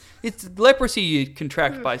him, it's leprosy you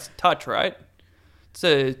contract by touch, right? It's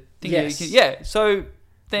a thing. Yes. So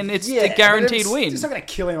then it's a guaranteed win. It's not going to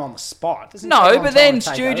kill him on the spot. No, but then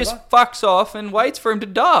Stu just fucks off and waits for him to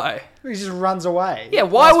die. He just runs away. Yeah,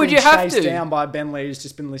 why would you have to? Chased down by Ben Lee, who's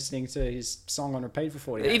just been listening to his song on repeat for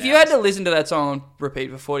 48 hours. If you had to listen to that song on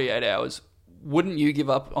repeat for 48 hours, wouldn't you give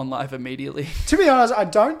up on life immediately? To be honest, I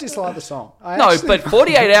don't dislike the song. But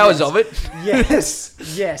 48 hours of it. Yes.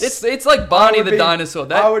 It's like Barney the dinosaur.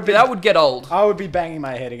 That would get old. I would be banging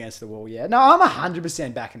my head against the wall, yeah. No, I'm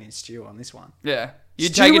 100% backing in Stu on this one. Yeah.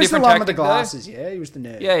 You'd Stu take a was the different one with the tactic, though? glasses, yeah? He was the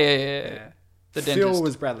nerd. Yeah. The Phil dentist.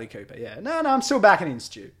 was Bradley Cooper, yeah. No, I'm still backing in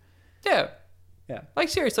Stu. Yeah. Yeah. Like,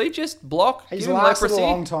 seriously, just block. He's give him lasted leprosy. a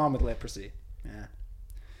long time with leprosy. Yeah.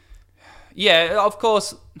 Yeah, of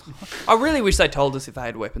course. I really wish they told us if they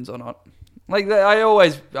had weapons or not. Like, I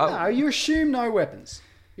always... No, you assume no weapons.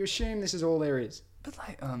 You assume this is all there is. But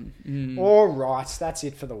like, All right, that's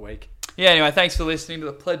it for the week. Yeah, anyway, thanks for listening to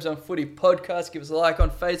the Plebs on Footy podcast. Give us a like on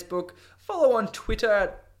Facebook. Follow on Twitter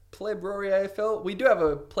at PlebRoryAFL. We do have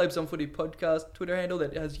a Plebs on Footy podcast Twitter handle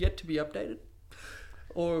that has yet to be updated.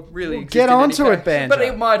 Or really Well, exist get in any onto it, fashion. Banjo. But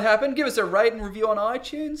it might happen. Give us a rate and review on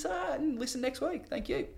iTunes and listen next week. Thank you.